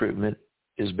via recruitment,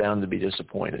 is bound to be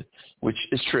disappointed, which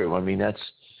is true. I mean, that's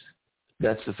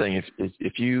the thing.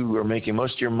 If you are making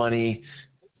most of your money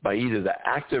by either the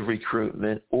act of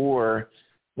recruitment or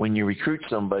when you recruit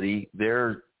somebody,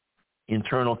 their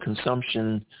internal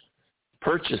consumption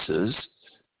purchases,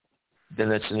 then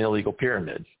that's an illegal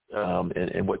pyramid.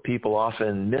 And what people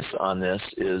often miss on this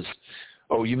is,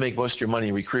 oh, you make most of your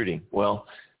money recruiting. Well,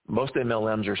 most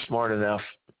MLMs are smart enough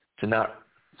to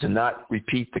not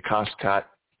repeat the cost cut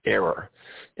error.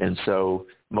 And so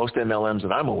most MLMs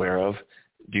that I'm aware of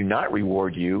do not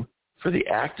reward you for the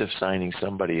act of signing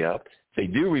somebody up. They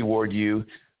do reward you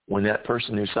when that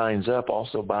person who signs up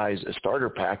also buys a starter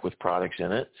pack with products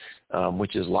in it,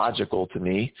 which is logical to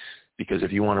me, because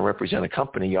if you want to represent a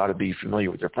company, you ought to be familiar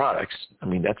with their products. I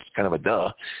mean, that's kind of a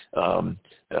duh. But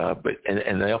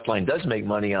the upline does make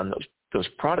money on those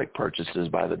product purchases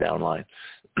by the downline,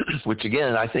 which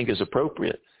again I think is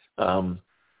appropriate.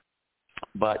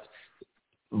 But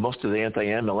most of the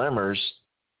anti-MLMers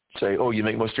say, "Oh, you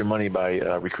make most of your money by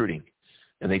recruiting,"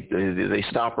 and they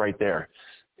stop right there.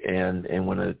 And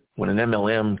when an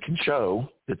MLM can show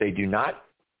that they do not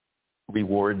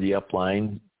reward the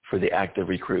upline for the act of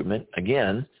recruitment,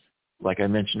 again, like I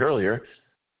mentioned earlier,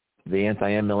 the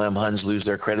anti-MLM Huns lose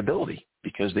their credibility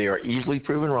because they are easily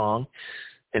proven wrong,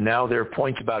 and now their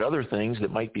points about other things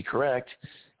that might be correct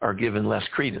are given less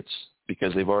credence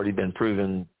because they've already been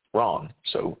proven wrong.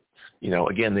 So,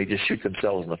 again, they just shoot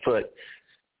themselves in the foot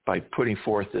putting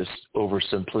forth this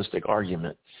oversimplistic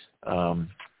argument.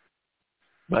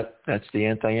 But that's the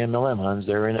anti-MLM, Hans.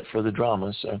 They're in it for the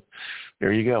drama. So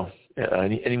there you go.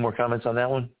 Any more comments on that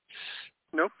one?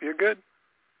 Nope, you're good.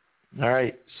 All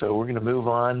right. So we're going to move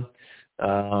on.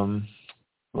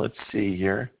 Let's see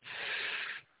here.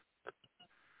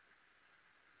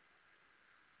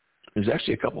 There's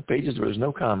actually a couple pages where there's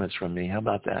no comments from me. How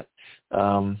about that?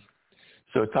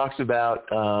 So it talks about,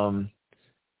 now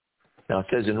it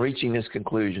says, in reaching this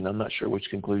conclusion, I'm not sure which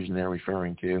conclusion they're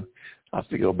referring to. I'll have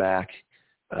to go back.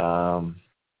 I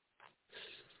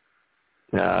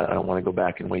don't want to go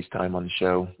back and waste time on the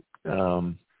show.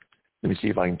 Let me see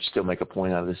if I can still make a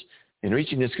point out of this. In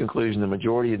reaching this conclusion, the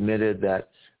majority admitted that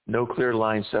no clear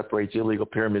line separates illegal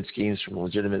pyramid schemes from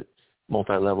legitimate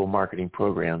multi-level marketing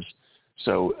programs.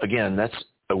 So again, that's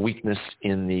a weakness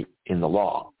in the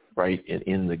law, right?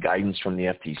 In the guidance from the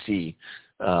FTC.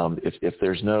 If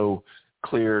there's no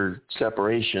clear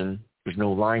separation, there's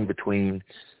no line between,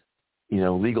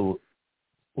 legal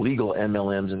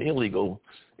MLMs and illegal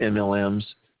MLMs,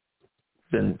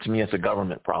 then to me it's a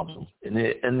government problem. And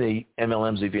the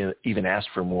MLMs even asked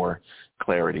for more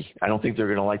clarity. I don't think they're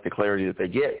going to like the clarity that they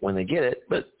get when they get it,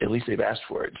 but at least they've asked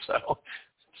for it.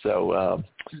 So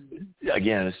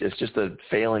again, it's just a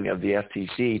failing of the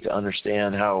FTC to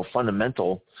understand how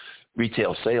fundamental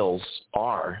retail sales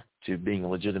are to being a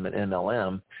legitimate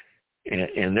MLM.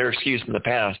 And their excuse in the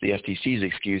past, the FTC's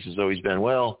excuse has always been,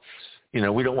 well,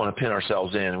 we don't want to pin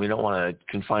ourselves in. We don't want to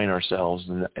confine ourselves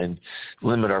and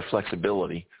limit our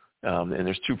flexibility. And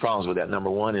there's two problems with that. Number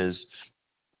one is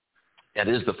that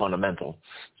is the fundamental.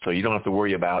 So you don't have to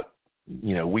worry about,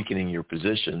 weakening your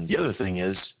position. The other thing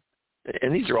is,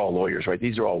 and these are all lawyers, right?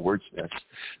 These are all wordsmiths.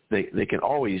 They can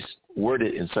always word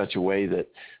it in such a way that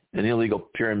an illegal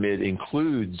pyramid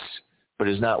includes, but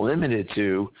is not limited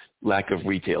to, lack of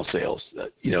retail sales,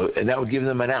 and that would give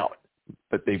them an out.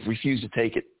 But they've refused to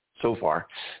take it so far.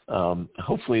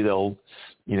 Hopefully they'll,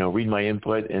 read my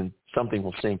input and something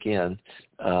will sink in,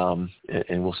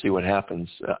 and we'll see what happens.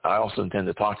 I also intend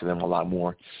to talk to them a lot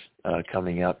more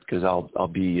coming up because I'll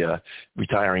be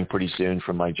retiring pretty soon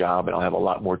from my job, and I'll have a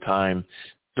lot more time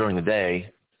during the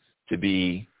day to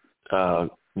be,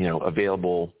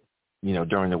 available,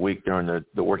 during the week, during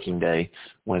the working day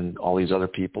when all these other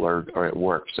people are at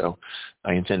work. So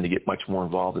I intend to get much more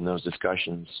involved in those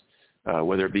discussions,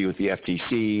 whether it be with the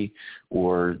FTC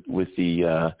or with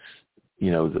the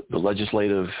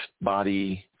legislative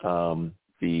body,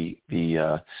 the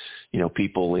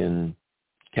people in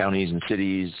counties and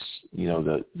cities,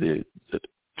 the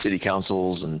city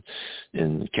councils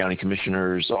and county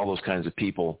commissioners, all those kinds of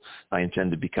people. I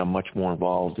intend to become much more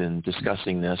involved in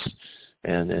discussing this,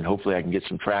 and hopefully I can get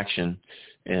some traction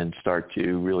and start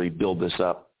to really build this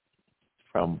up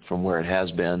from where it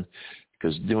has been.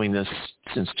 Because doing this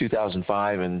since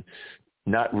 2005 and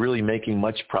not really making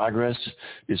much progress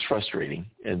is frustrating.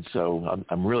 And so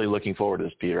I'm really looking forward to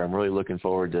this, Peter. I'm really looking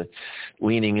forward to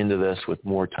leaning into this with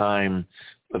more time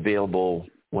available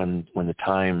when the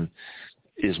time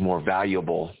is more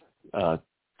valuable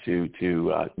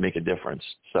to make a difference.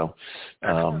 So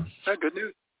good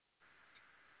news.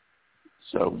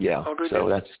 So yeah,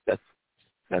 so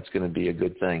that's going to be a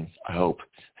good thing, I hope.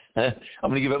 I'm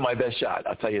going to give it my best shot.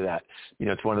 I'll tell you that.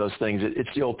 It's one of those things. It's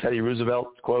the old Teddy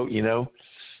Roosevelt quote.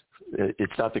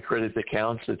 It's not the critic that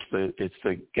counts. It's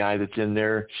the guy that's in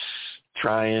there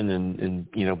trying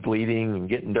and bleeding and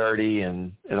getting dirty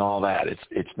and all that.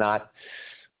 It's not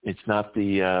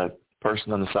the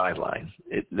person on the sideline.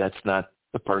 That's not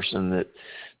the person that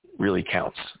really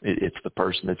counts. It's the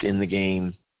person that's in the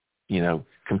game,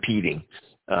 competing.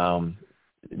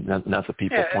 Not the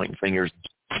people pointing fingers,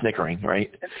 snickering,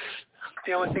 right?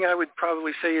 The only thing I would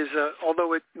probably say is,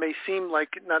 although it may seem like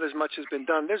not as much has been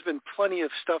done, there's been plenty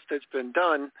of stuff that's been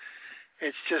done.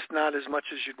 It's just not as much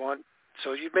as you'd want.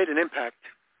 So you've made an impact,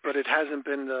 but it hasn't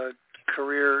been the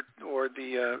career or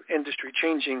the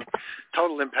industry-changing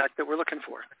total impact that we're looking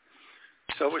for.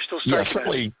 So we're still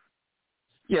starting.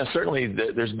 Yeah, certainly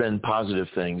there's been positive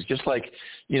things. Just like,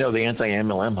 the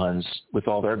anti-MLM Huns with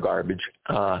all their garbage,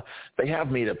 they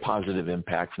have made a positive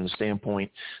impact from the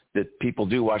standpoint that people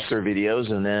do watch their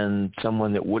videos and then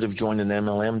someone that would have joined an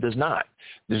MLM does not.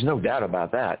 There's no doubt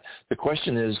about that. The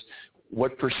question is,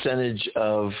 what percentage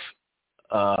of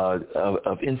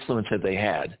influence have they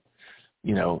had?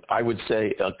 I would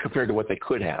say compared to what they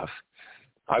could have,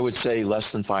 I would say less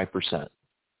than 5%.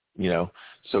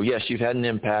 So yes, you've had an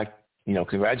impact.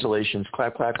 Congratulations,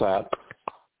 clap, clap, clap.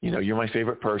 You're my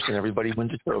favorite person. Everybody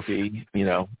wins a trophy.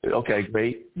 Okay,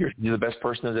 great. You're the best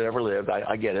person that ever lived.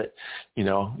 I get it.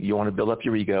 You want to build up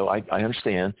your ego. I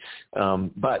understand.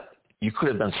 But you could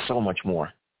have done so much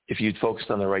more if you'd focused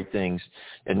on the right things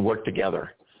and worked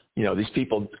together. These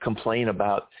people complain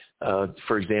about,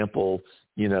 for example,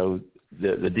 the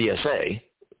DSA,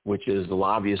 which is the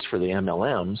lobbyist for the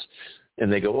MLMs,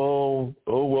 and they go,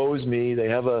 oh, woe is me. They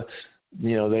have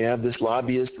they have this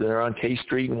lobbyist. They're on K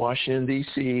Street in Washington,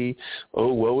 D.C.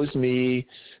 Oh, woe is me.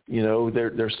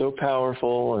 They're so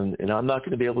powerful, and I'm not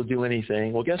going to be able to do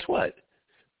anything. Well, guess what?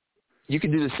 You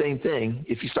can do the same thing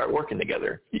if you start working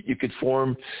together. You could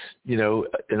form,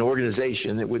 an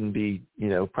organization. It wouldn't be,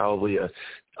 probably a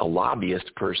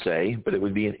lobbyist per se, but it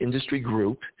would be an industry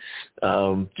group,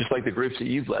 just like the groups that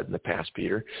you've led in the past,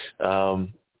 Peter. The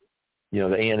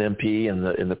ANMP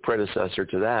and the predecessor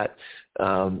to that,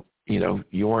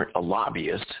 you weren't a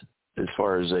lobbyist as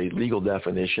far as a legal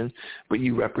definition, but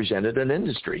you represented an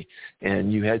industry,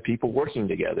 and you had people working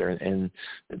together, and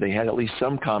they had at least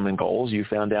some common goals. You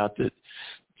found out that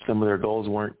some of their goals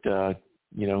weren't,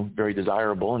 very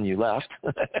desirable, and you left.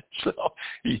 So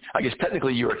I guess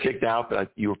technically you were kicked out,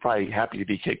 but you were probably happy to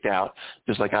be kicked out,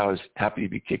 just like I was happy to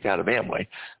be kicked out of Amway,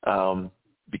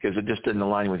 because it just didn't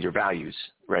align with your values,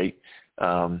 right?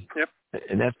 Yep.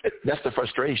 And that's the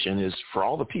frustration, is for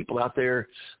all the people out there,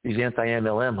 these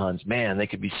anti-MLM hunts, man, they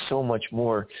could be so much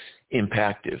more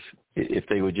impactful if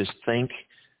they would just think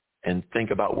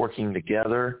about working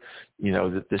together.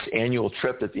 This annual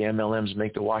trip that the MLMs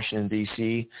make to Washington,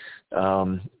 D.C.,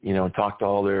 and talk to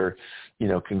all their,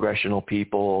 congressional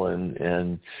people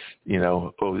and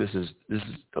this is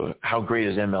how great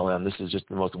is MLM? This is just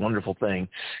the most wonderful thing.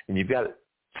 And you've got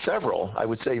several, I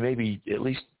would say maybe at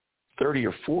least 30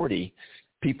 or 40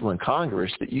 people in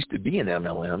Congress that used to be in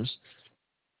MLMs,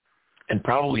 and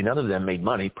probably none of them made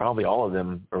money. Probably all of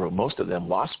them, or most of them,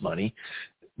 lost money,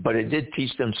 but it did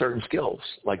teach them certain skills,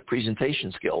 like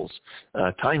presentation skills,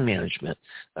 time management,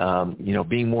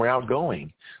 being more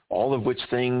outgoing, all of which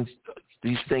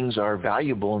these things are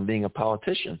valuable in being a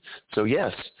politician. So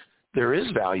yes, there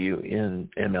is value in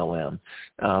MLM.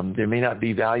 There may not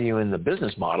be value in the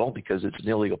business model because it's an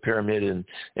illegal pyramid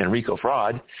and RICO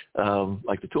fraud,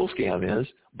 like the tool scam is,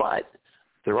 but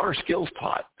there are skills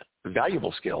taught,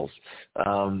 valuable skills,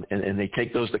 and they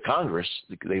take those to Congress.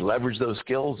 They leverage those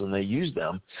skills and they use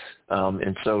them.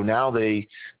 And so now they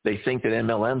think that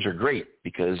MLMs are great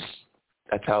because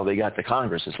that's how they got to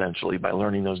Congress, essentially, by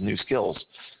learning those new skills.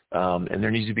 And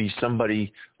there needs to be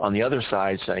somebody on the other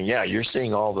side saying, yeah, you're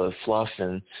seeing all the fluff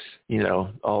and,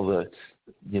 all the,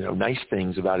 nice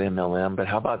things about MLM, but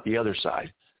how about the other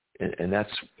side? And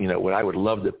that's, what I would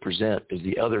love to present is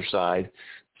the other side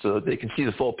so that they can see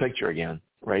the full picture again,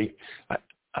 right?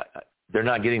 They're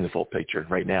not getting the full picture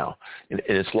right now. And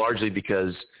it's largely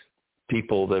because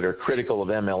people that are critical of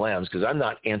MLMs, because I'm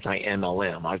not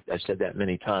anti-MLM. I've said that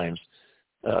many times,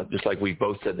 just like we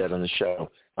both said that on the show.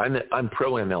 I'm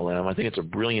pro-MLM. I think it's a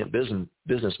brilliant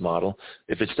business model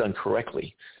if it's done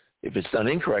correctly. If it's done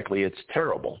incorrectly, it's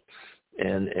terrible.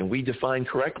 And we define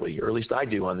correctly, or at least I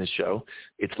do on this show,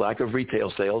 it's lack of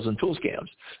retail sales and tool scams.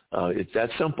 It's that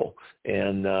simple.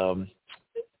 And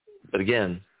but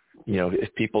again,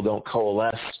 if people don't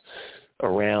coalesce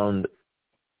around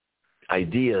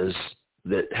ideas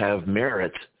that have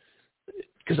merit,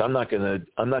 because I'm not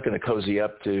gonna cozy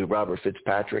up to Robert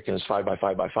Fitzpatrick and his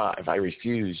 5x5x5. I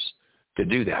refuse to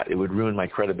do that. It would ruin my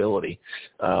credibility,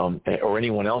 or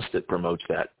anyone else that promotes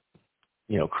that,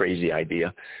 crazy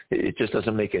idea. It just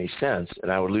doesn't make any sense,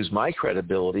 and I would lose my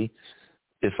credibility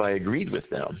if I agreed with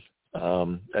them.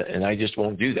 And I just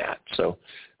won't do that. So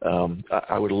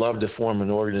I would love to form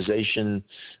an organization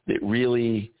that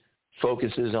really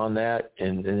focuses on that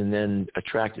and then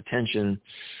attract attention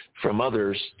from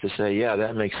others to say, yeah,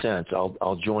 that makes sense.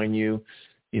 I'll join you.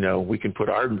 We can put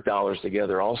our dollars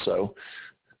together also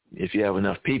if you have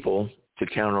enough people to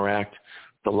counteract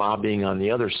the lobbying on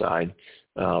the other side.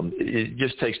 It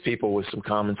just takes people with some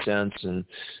common sense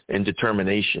and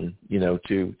determination,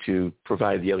 to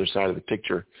provide the other side of the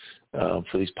picture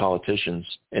for these politicians.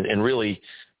 And really,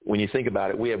 when you think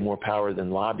about it, we have more power than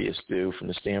lobbyists do from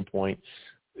the standpoint,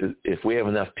 if we have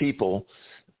enough people,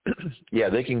 yeah,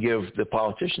 they can give the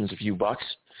politicians a few bucks.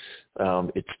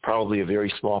 It's probably a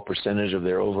very small percentage of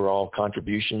their overall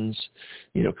contributions,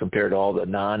 compared to all the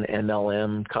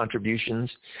non-MLM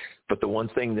contributions. But the one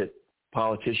thing that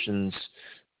politicians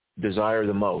desire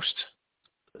the most,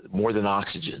 more than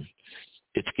oxygen,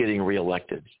 it's getting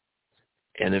reelected.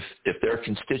 And if their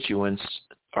constituents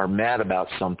are mad about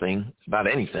something, about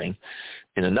anything,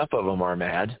 and enough of them are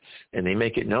mad, and they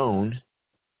make it known,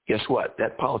 guess what?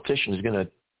 That politician is going to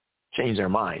change their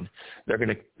mind. They're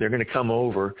going to come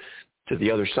over to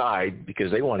the other side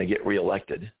because they want to get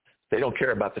reelected. They don't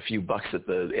care about the few bucks that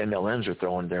the MLMs are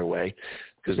throwing their way.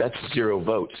 because that's 0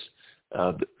 votes.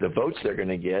 The votes they're going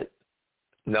to get,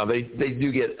 now they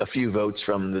do get a few votes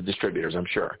from the distributors, I'm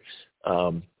sure.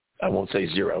 I won't say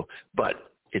 0,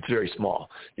 but it's very small.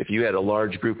 If you had a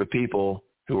large group of people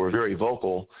who were very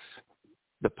vocal,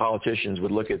 the politicians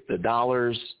would look at the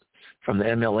dollars from the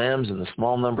MLMs and the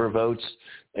small number of votes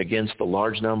against the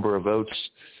large number of votes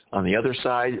on the other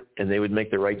side, and they would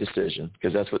make the right decision,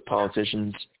 because that's what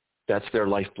politicians, that's their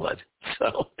lifeblood.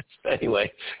 So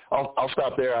anyway, I'll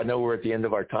stop there. I know we're at the end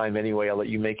of our time anyway. I'll let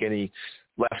you make any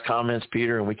last comments,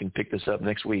 Peter, and we can pick this up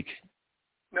next week.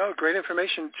 No, great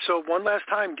information. So one last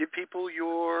time, give people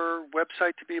your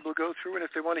website to be able to go through, and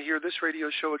if they want to hear this radio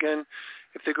show again,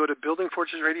 if they go to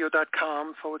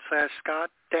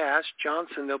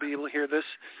buildingfortunesradio.com/Scott-Johnson, they'll be able to hear this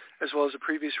as well as the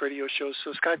previous radio shows.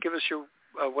 So, Scott, give us your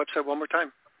website one more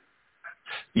time.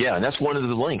 Yeah, and that's one of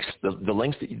the links. The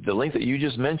link that you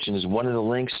just mentioned is one of the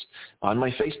links on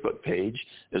my Facebook page,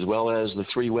 as well as the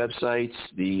 3 websites,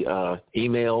 the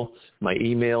my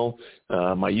email,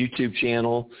 my YouTube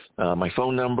channel, my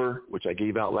phone number, which I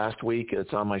gave out last week.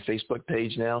 It's on my Facebook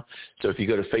page now. So if you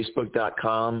go to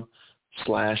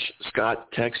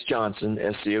facebook.com/ScottTexJohnson,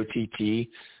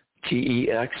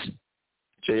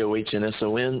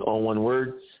 ScottTexJohnson, all one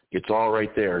word. It's all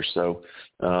right there. So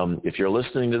if you're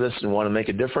listening to this and want to make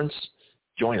a difference,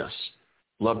 join us.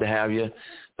 Love to have you.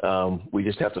 We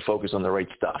just have to focus on the right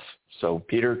stuff. So,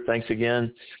 Peter, thanks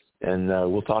again, and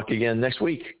we'll talk again next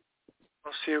week.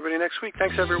 I'll see everybody next week.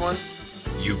 Thanks, everyone.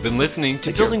 You've been listening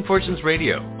to Building Fortunes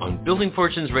Radio on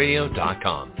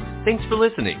buildingfortunesradio.com. Thanks for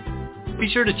listening. Be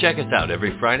sure to check us out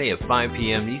every Friday at 5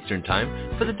 p.m. Eastern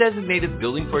Time for the designated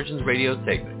Building Fortunes Radio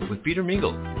segment with Peter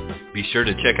Mingils. Be sure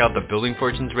to check out the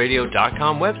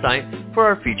buildingfortunesradio.com website for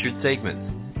our featured segments.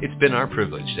 It's been our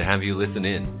privilege to have you listen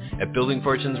in. At Building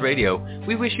Fortunes Radio,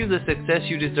 we wish you the success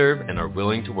you deserve and are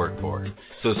willing to work for.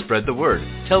 So spread the word,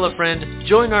 tell a friend,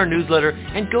 join our newsletter,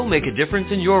 and go make a difference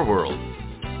in your world.